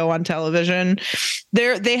best show on television.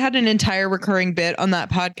 They had an entire recurring bit on that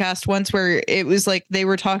podcast once where it was like they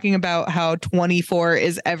were talking about how 24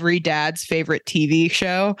 is every dad's favorite TV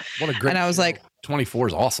show. What a great and I was show. like, 24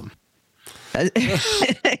 is awesome.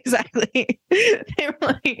 Exactly. They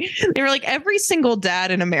were like every single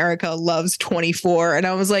dad in America loves 24. And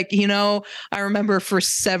I was like, I remember for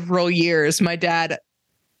several years my dad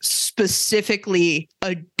specifically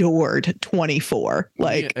adored 24.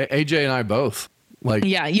 Like AJ and I both. Like,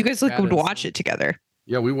 yeah, you guys would watch it together.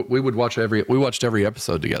 Yeah, we would watch we watched every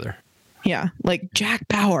episode together. Yeah, like Jack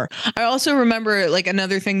Bauer. I also remember like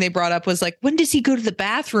another thing they brought up was like, when does he go to the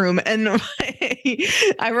bathroom? And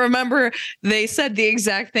I remember they said the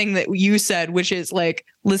exact thing that you said, which is like,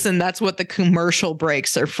 listen, that's what the commercial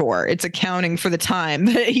breaks are for. It's accounting for the time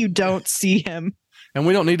that you don't see him. And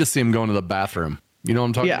we don't need to see him going to the bathroom. You know what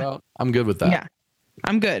I'm talking about? I'm good with that. Yeah,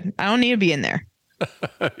 I'm good. I don't need to be in there.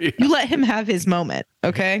 You let him have his moment,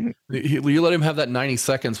 okay? You let him have that 90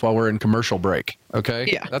 seconds while we're in commercial break, okay?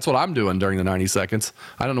 Yeah. That's what I'm doing during the 90 seconds.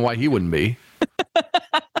 I don't know why he wouldn't be.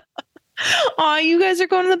 Oh, you guys are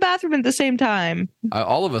going to the bathroom at the same time.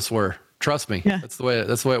 All of us were. Trust me. Yeah. That's the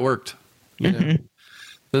way it worked. You know?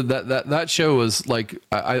 That show was like,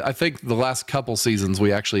 I think the last couple seasons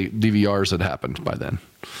we actually DVRs had happened by then.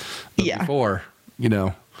 But before, you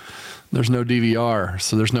know, there's no DVR,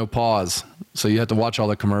 so there's no pause. So you have to watch all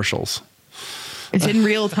the commercials. It's in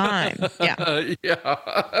real time. Yeah. Yeah.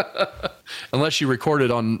 Unless you record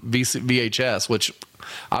it on VHS, which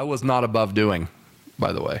I was not above doing,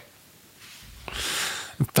 by the way.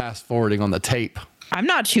 Fast forwarding on the tape. I'm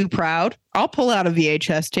not too proud. I'll pull out a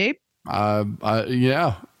VHS tape.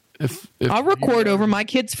 Yeah. If I'll record over my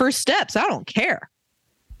kids' first steps. I don't care.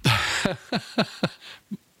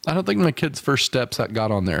 I don't think my kids' first steps got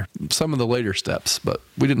on there. Some of the later steps, but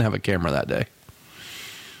we didn't have a camera that day.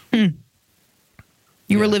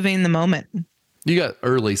 You were living in the moment. You got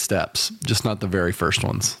early steps, just not the very first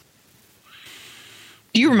ones.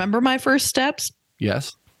 Do you remember my first steps?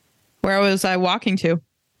 Yes. Where was I walking to?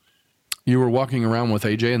 You were walking around with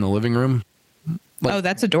AJ in the living room. Oh,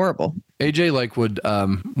 that's adorable. AJ would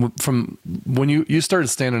from when you started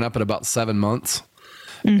standing up at about 7 months.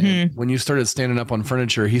 And when you started standing up on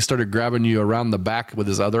furniture, he started grabbing you around the back with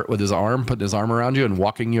his arm, putting his arm around you and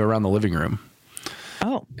walking you around the living room.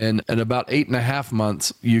 Oh. And at about 8.5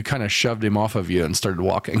 months, you kind of shoved him off of you and started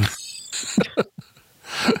walking.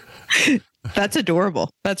 That's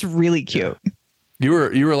adorable. That's really cute. You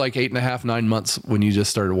were like 8.5, 9 months when you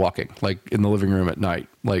just started walking, like in the living room at night.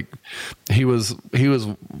 Like he was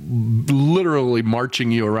literally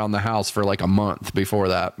marching you around the house for like a month before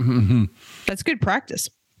that. That's good practice.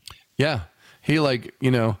 Yeah. He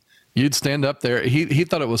you'd stand up there. He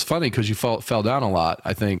thought it was funny because you fell down a lot,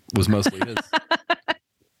 I think was mostly his,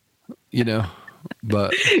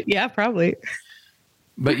 but yeah, probably.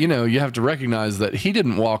 But, you have to recognize that he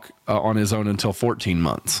didn't walk on his own until 14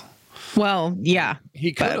 months. Well, yeah.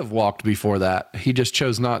 He could have walked before that. He just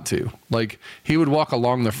chose not to. Like he would walk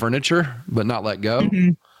along the furniture, but not let go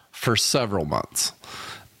for several months.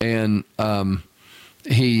 And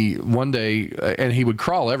he one day, and he would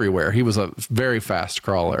crawl everywhere. He was a very fast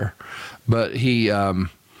crawler, but so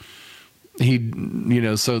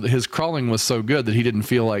his crawling was so good that he didn't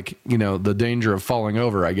feel like, the danger of falling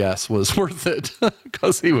over, I guess, was worth it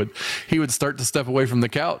because he would start to step away from the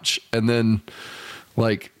couch and then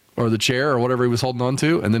or the chair or whatever he was holding on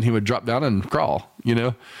to. And then he would drop down and crawl,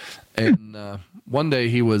 and one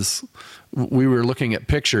day we were looking at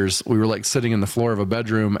pictures. We were sitting in the floor of a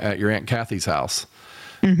bedroom at your Aunt Kathy's house.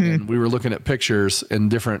 And we were looking at pictures in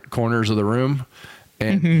different corners of the room.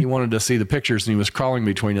 And he wanted to see the pictures and he was crawling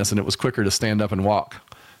between us, and it was quicker to stand up and walk,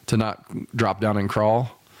 to not drop down and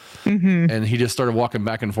crawl. And he just started walking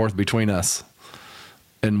back and forth between us.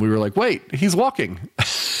 And we were like, wait, he's walking.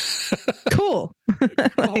 Cool.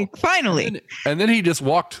 Finally. And then he just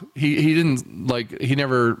walked. He didn't he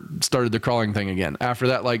never started the crawling thing again. After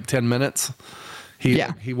that, 10 minutes,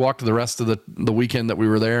 he walked the rest of the weekend that we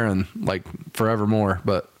were there and forevermore.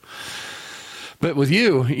 But with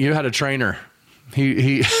you had a trainer.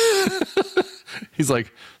 He's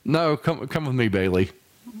like, no, come with me, Bailey.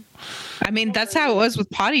 I mean, that's how it was with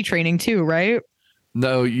potty training too, right?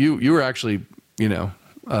 No, you were actually, he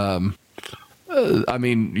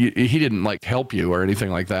didn't help you or anything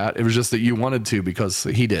like that. It was just that you wanted to because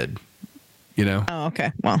he did, Oh,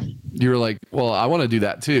 okay. Well, you were like, well, I want to do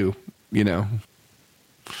that too,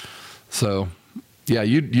 So yeah,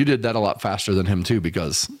 you did that a lot faster than him too,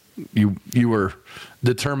 because you were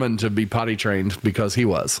determined to be potty trained because he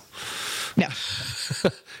was. Yeah.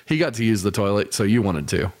 He got to use the toilet, so you wanted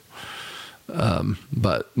to.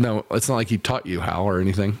 But no, it's not like he taught you how or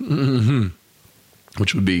anything.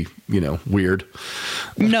 Which would be, weird.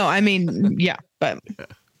 No, I mean, yeah, but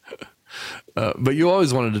you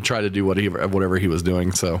always wanted to try to do whatever he was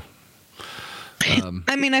doing. So,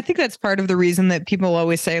 I mean, I think that's part of the reason that people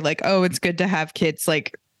always say oh, it's good to have kids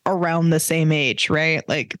around the same age, right?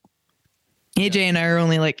 AJ and I are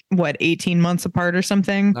only 18 months apart or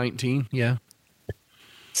something. 19. Yeah.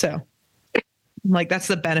 So that's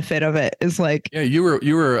the benefit of it is yeah, you were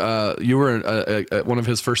one of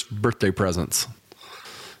his first birthday presents.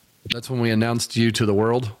 That's when we announced you to the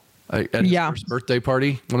world at his first birthday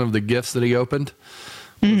party. One of the gifts that he opened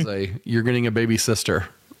was you're getting a baby sister.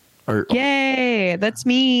 Yay, that's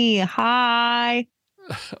me. Hi.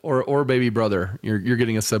 Or baby brother. You're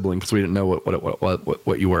getting a sibling because we didn't know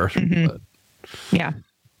what you were. But, yeah.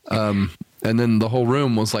 And then the whole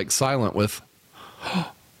room was like silent with,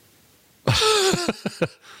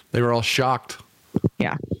 they were all shocked.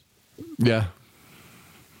 Yeah. Yeah.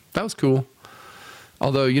 That was cool.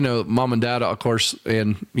 Although, mom and dad, of course,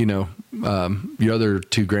 and, your other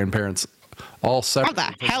two grandparents all separate.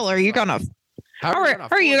 How the hell are you going to, how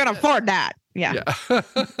are you going to afford that? Yeah.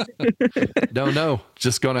 Don't know.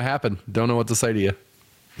 Just going to happen. Don't know what to say to you.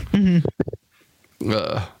 Mm-hmm.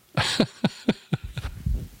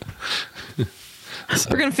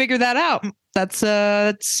 We're going to figure that out. That's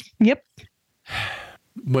yep.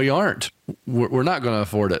 We aren't. We're not going to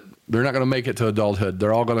afford it. They're not going to make it to adulthood.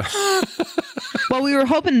 They're all going to. Well, we were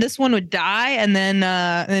hoping this one would die and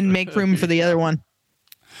then make room for the other one.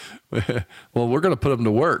 Well, we're going to put them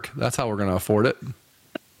to work. That's how we're going to afford it.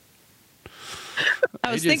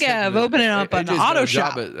 I was thinking of opening up an auto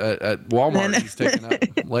shop at Walmart. He's taking up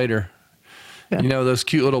later. Yeah. Those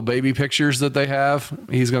cute little baby pictures that they have.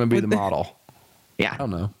 He's going to be the model. Yeah. I don't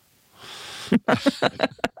know.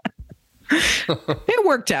 It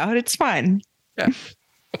worked out. It's fine. Yeah.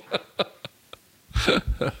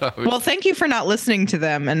 Well, thank you for not listening to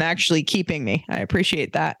them and actually keeping me. I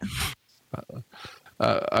appreciate that.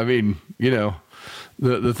 I mean,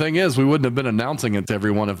 the thing is, we wouldn't have been announcing it to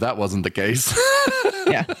everyone if that wasn't the case.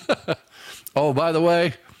 Yeah. Oh, by the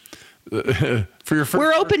way, for your first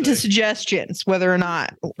we're open birthday, to suggestions, whether or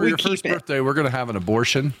not for your first birthday, we're going to have an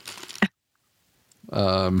abortion.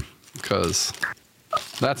 Because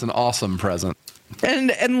that's an awesome present.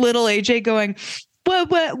 And little AJ going,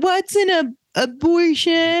 what's an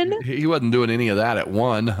abortion? He wasn't doing any of that at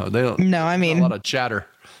one. They don't. No, I mean a lot of chatter.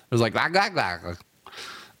 It was like blah.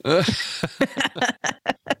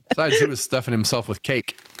 Besides, he was stuffing himself with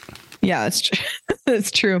cake. Yeah, that's true. That's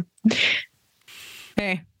true.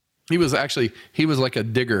 Hey, he was like a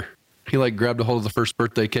digger. He like grabbed a hold of the first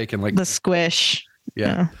birthday cake and like the squish.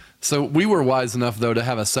 Yeah. So we were wise enough though to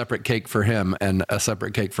have a separate cake for him and a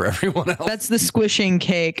separate cake for everyone else. That's the squishing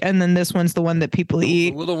cake, and then this one's the one that people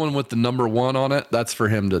eat. The little one with the number 1 on it, that's for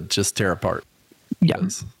him to just tear apart. Yeah.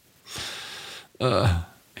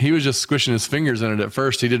 He was just squishing his fingers in it at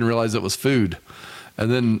first. He didn't realize it was food,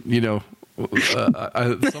 and then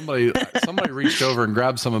somebody reached over and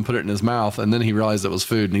grabbed some and put it in his mouth, and then he realized it was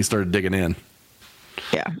food, and he started digging in.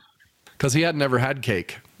 Yeah. Because he had never had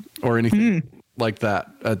cake or anything. Like that.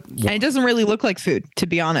 And it doesn't really look like food, to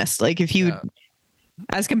be honest. Like if you,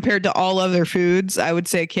 as compared to all other foods, I would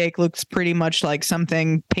say cake looks pretty much like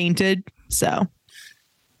something painted. So.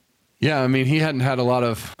 Yeah. I mean, he hadn't had a lot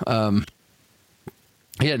of,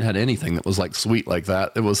 he hadn't had anything that was like sweet like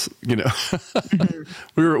that. It was,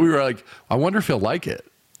 we were like, I wonder if he'll like it.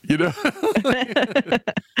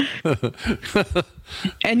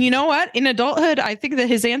 And you know what? In adulthood, I think that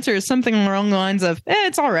his answer is something along the lines of,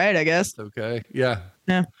 it's all right, I guess. Okay. Yeah.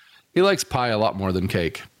 Yeah. He likes pie a lot more than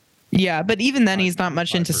cake. Yeah. But even then, he's not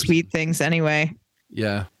much into sweet things anyway.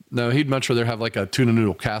 Yeah. No, he'd much rather have like a tuna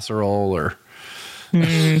noodle casserole or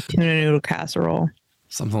tuna noodle casserole.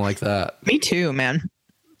 Something like that. Me too, man.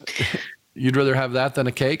 You'd rather have that than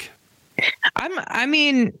a cake? I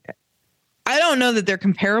mean, I don't know that they're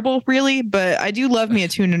comparable really, but I do love me a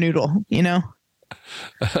tuna noodle,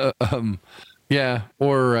 Yeah.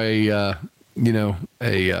 Or a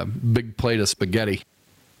big plate of spaghetti.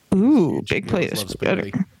 Ooh, big plate of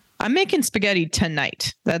spaghetti. I'm making spaghetti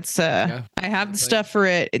tonight. That's I have the stuff for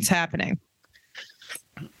it. It's happening.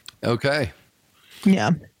 Okay.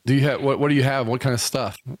 Yeah. Do you have what do you have? What kind of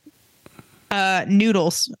stuff?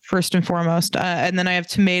 Noodles first and foremost. And then I have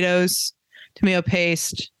tomatoes, tomato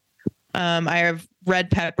paste. I have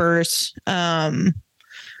red peppers. I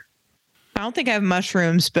don't think I have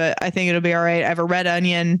mushrooms, but I think it'll be all right. I have a red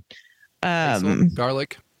onion.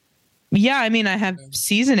 Garlic. Yeah, I mean, I have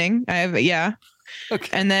seasoning. Okay.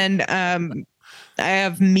 And then I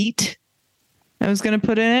have meat I was going to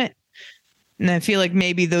put in it. And I feel like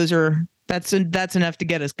maybe that's enough to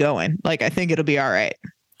get us going. Like, I think it'll be all right.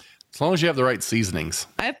 As long as you have the right seasonings.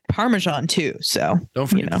 I have Parmesan too. So don't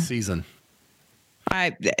forget to season.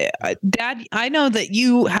 Dad, I know that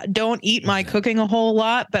you don't eat my cooking a whole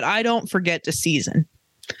lot, but I don't forget to season.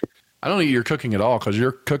 I don't eat your cooking at all because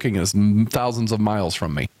your cooking is thousands of miles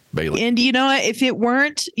from me, Bailey. And you know what? If it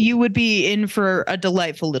weren't, you would be in for a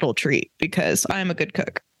delightful little treat because I'm a good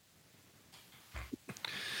cook.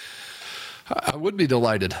 I would be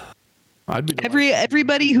delighted. I'd be delighted.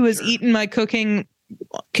 Everybody who has eaten my cooking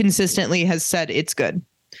consistently has said it's good.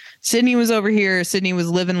 Sydney was over here. Sydney was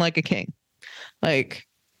living like a king. Like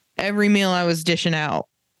every meal I was dishing out,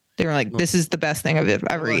 they were like, "This is the best thing I've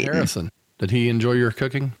ever eaten." Harrison, did he enjoy your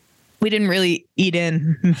cooking? We didn't really eat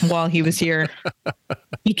in while he was here.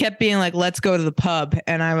 He kept being like, let's go to the pub.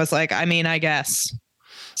 And I was like, I mean, I guess.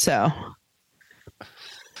 So.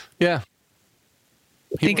 Yeah.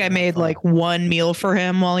 I think I made like one meal for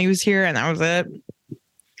him while he was here, and that was it.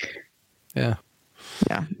 Yeah.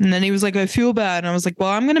 Yeah. And then he was like, I feel bad. And I was like, well,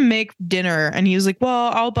 I'm going to make dinner. And he was like,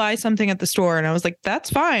 well, I'll buy something at the store. And I was like, that's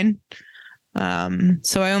fine.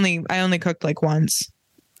 So I only cooked like once.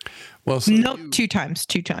 Well, so no, two times.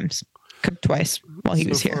 Cooked twice while he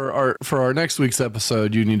was here. For our next week's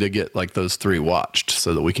episode, you need to get like those 3 watched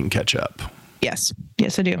so that we can catch up. Yes,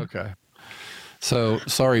 I do. Okay. So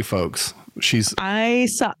sorry, folks. I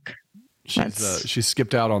suck. She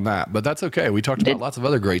skipped out on that, but that's okay. We talked about lots of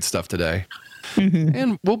other great stuff today,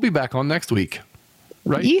 and we'll be back on next week,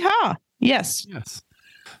 right? Yeehaw! Yes.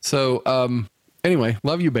 So, anyway,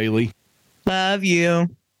 love you, Bailey. Love you.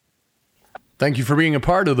 Thank you for being a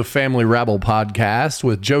part of the Family Rabble podcast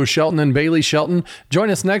with Joe Shelton and Bailey Shelton. Join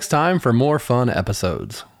us next time for more fun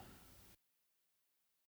episodes.